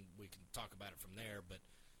lose, and then we can talk about it from there. But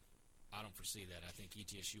I don't foresee that. I think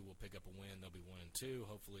ETSU will pick up a win. They'll be 1-2.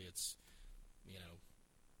 Hopefully it's,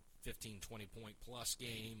 15, 20-point plus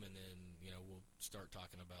game, and then, we'll start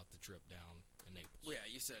talking about the trip down in Naples. Well, yeah,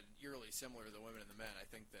 you said eerily similar to the women and the men. I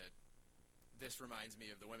think that this reminds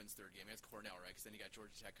me of the women's third game against Cornell, right? Because then you got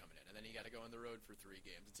Georgia Tech coming in, and then you got to go on the road for 3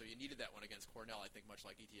 games. And so you needed that one against Cornell. I think much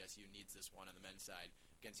like ETSU needs this one on the men's side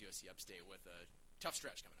against USC Upstate with a tough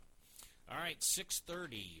stretch coming up. All right,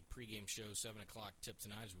 6:30 pregame show, 7 o'clock tip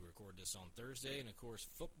tonight as we record this on Thursday. And, of course,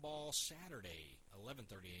 football Saturday,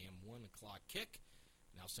 11:30 a.m., 1 o'clock kick.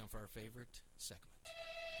 Now it's time for our favorite segment.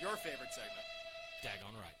 Your favorite segment.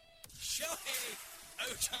 Daggone right. Shohei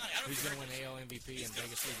Ohtani. Who's going to win AL MVP and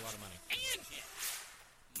Vegas league a lot of money? And hit.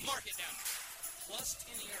 Mark it down. Plus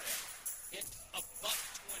 10 ERA. Hit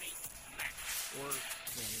 $1.20 max. Or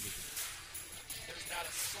win MVP. There's not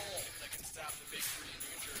a soul that can stop the Big 3 in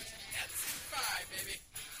New Jersey. That's 5, baby.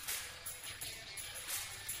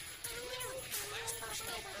 Literally, the last person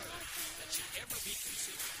on earth that should ever be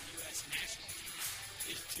considered the U.S. national team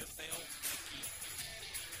is JaVale McGee.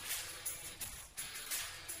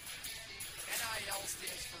 NIL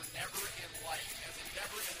stands for never in life. As in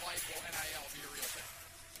never in life will NIL be a real thing.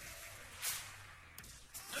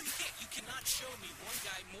 No, you can't. You cannot show me one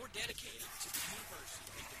guy more dedicated to the university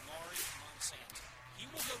than Damari Monsanto. He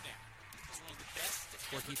will go down as one of the best to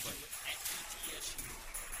ever do it at ETSU.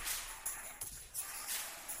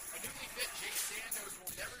 A newly fit Jay Sandos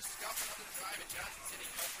will never scuff another drive at Johnson City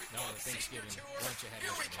Country No, Club. the Thanksgiving Senior Tour. lunch ahead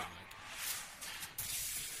Here we yesterday come. night.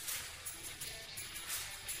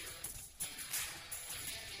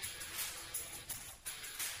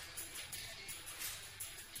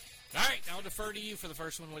 All right, I'll defer to you for the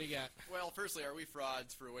first one. What do you got? Well, firstly, are we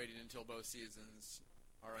frauds for waiting until both seasons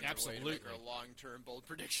are underway Absolutely. to make our long-term bold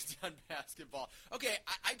predictions on basketball? Okay,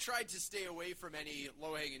 I tried to stay away from any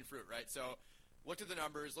low-hanging fruit, right? So looked at the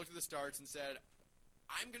numbers, looked at the starts, and said,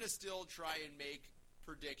 I'm going to still try and make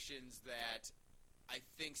predictions that I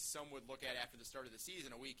think some would look at after the start of the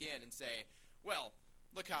season, a week in, and say, well,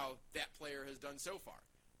 look how that player has done so far.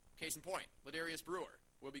 Case in point, Ladarius Brewer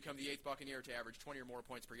will become the 8th Buccaneer to average 20 or more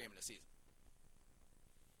points per game in a season.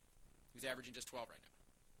 He's averaging just 12 right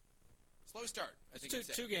now. Slow start, I think.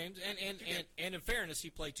 Two games, and in fairness, he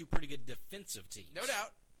played 2 pretty good defensive teams. No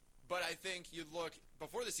doubt. But I think you look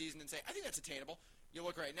before the season and say, I think that's attainable. You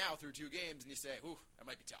look right now through 2 games and you say, ooh, that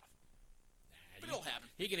might be tough. But it'll happen.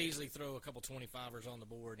 He could easily throw a couple 25ers on the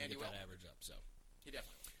board and And he get that will. average up. So He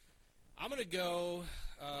definitely will. I'm going to go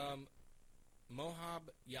Mohab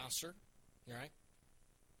Yasser. All right.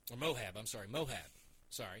 Or Mohab, I'm sorry. Mohab.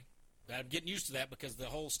 Sorry. I'm getting used to that because the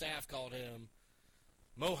whole staff called him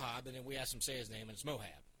Mohab, and then we asked him to say his name, and it's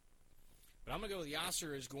Mohab. But I'm going to go with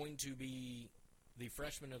Yasser is going to be the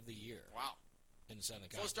freshman of the year. Wow. In the Southern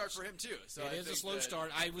Slow Conference. start for him, too. So It is a slow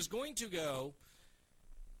start. I was going to go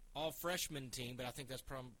all freshman team, but I think that's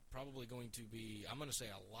probably going to be, I'm going to say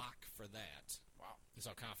a lock for that. Wow. That's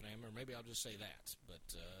how confident I am, or maybe I'll just say that. But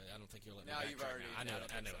I don't think you'll let me Now backtrack you've already. now. I know no,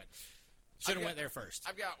 it. I know so. it. Should have went there first.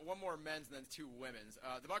 I've got one more men's and then two women's.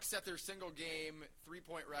 The Bucks set their single game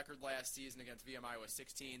 3-point record last season against VMI was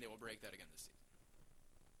 16. They will break that again this season.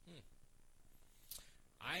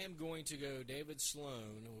 I am going to go David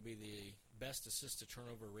Sloan, who will be the best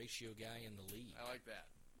assist-to-turnover ratio guy in the league. I like that.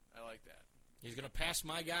 He's going to pass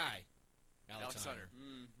my guy, Alex Hunter.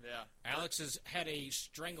 Hunter. Yeah. Alex has had a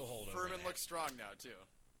stranglehold over Furman that. looks strong now, too.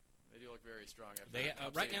 They do look very strong.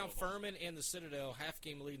 Right now, Furman and the Citadel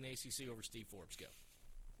half-game lead in the ACC over Steve Forbes. Go.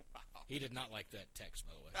 Wow. He did not like that text,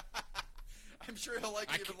 by the way. I'm sure he'll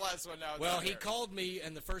like it even less one now. Well, he called me,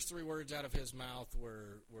 and the first three words out of his mouth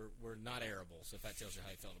were not arable, so if that tells you how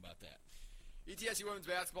he felt about that. ETSU women's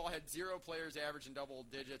basketball had 0 players average in double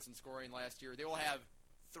digits in scoring last year. They will have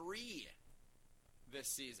 3 this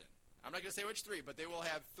season. I'm not going to say which 3, but they will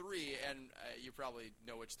have 3, and you probably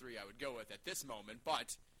know which 3 I would go with at this moment,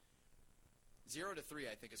 but 0 to 3,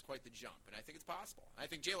 I think, is quite the jump, and I think it's possible. I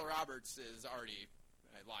think Jayla Roberts is already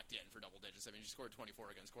locked in for double digits. I mean, she scored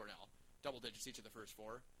 24 against Cornell. Double digits each of the first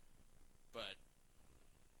 4. But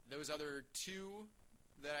those other 2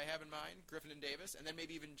 that I have in mind, Griffin and Davis, and then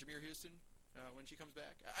maybe even Jameer Houston when she comes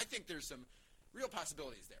back. I think there's some real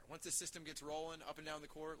possibilities there. Once the system gets rolling up and down the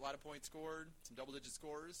court, a lot of points scored, some double-digit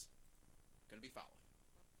scores, going to be following.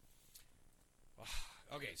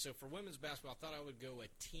 Okay, so for women's basketball, I thought I would go a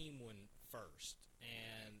team one first.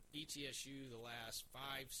 And ETSU the last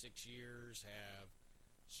 5-6 years have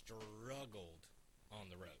struggled on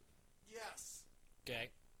the road. Yes. Okay.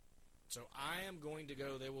 So I am going to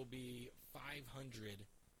go, they will be 500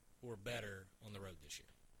 or better on the road this year.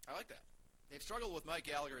 I like that. They've struggled with Mike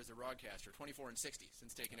Gallagher as a broadcaster, 24-60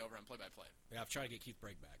 since taking over on play-by-play. Yeah, I've tried to get Keith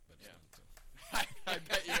Brake back, but it's not, so. I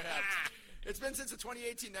bet you have. It's been since the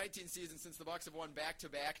 2018-19 season since the Bucks have won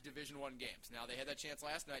back-to-back Division I games. Now, they had that chance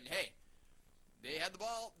last night, and hey, they had the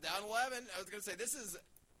ball down 11. I was going to say, this is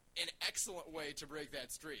an excellent way to break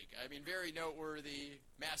that streak. I mean, very noteworthy,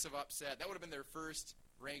 massive upset. That would have been their first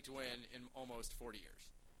ranked win in almost 40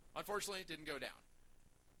 years. Unfortunately, it didn't go down.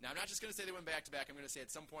 Now, I'm not just going to say they win back-to-back. I'm going to say at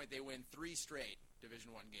some point they win 3 straight Division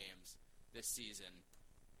I games this season,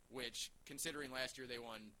 which, considering last year they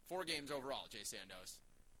won 4 games overall, Jay Sandos,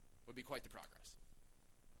 would be quite the progress.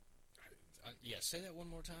 Yeah, say that one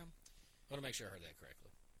more time. I want to make sure I heard that correctly.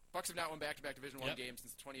 Bucks have not won back-to-back Division I Yep. games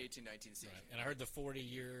since the 2018-19 season. Right. And I heard the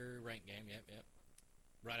 40-year ranked game. Yep.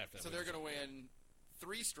 Right after that. So they're going to win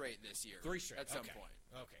 3 straight this year. 3 straight. At some Okay. point.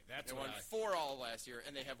 Okay, that's They what won 4 all of last year,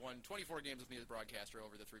 and they have won 24 games with me as a broadcaster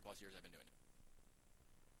over the 3+ years I've been doing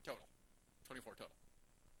it. Total. 24 total.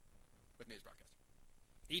 With me as broadcaster.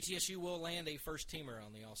 ETSU will land a first-teamer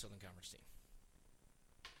on the All-Southern Conference team.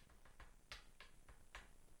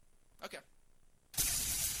 Okay.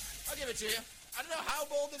 I'll give it to you. I don't know how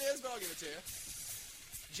bold it is, but I'll give it to you.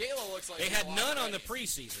 J-Lo looks like They he's had a lot none on the ready.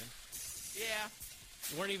 preseason. Yeah.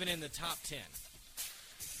 Weren't even in the top 10.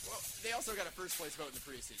 Well, they also got a first-place vote in the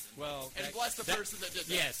preseason. Well, and bless the person that did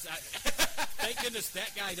that. Yes. Thank goodness that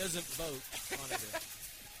guy doesn't vote on it.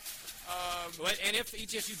 And if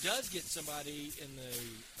ETSU does get somebody in the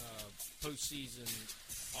postseason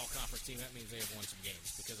all-conference team, that means they have won some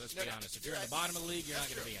games. Because let's be honest, if you're in the bottom of the league, you're not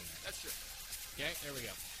going to be in there. That's true. Okay, there we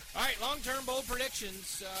go. All right, long-term bold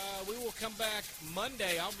predictions. We will come back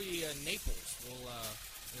Monday. I'll be in Naples. We'll,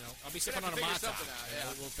 I'll be sipping on a figure matcha. something out, yeah.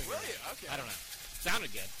 We'll figure Will it you? out. Okay. I don't know.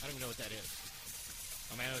 Sounded good. I don't even know what that is.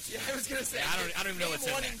 I mean, I know it's Yeah, I was going to say. I don't even know name what's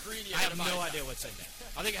in one that. ingredient I have in a no matcha. idea what's in that.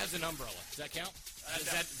 I think it has an umbrella. Does that count? Is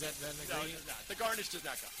no. that an No, ingredient? it's not. The garnish does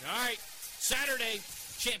not count. All right. Saturday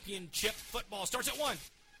championship football starts at 1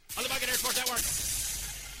 on the Buccaneer Sports Network.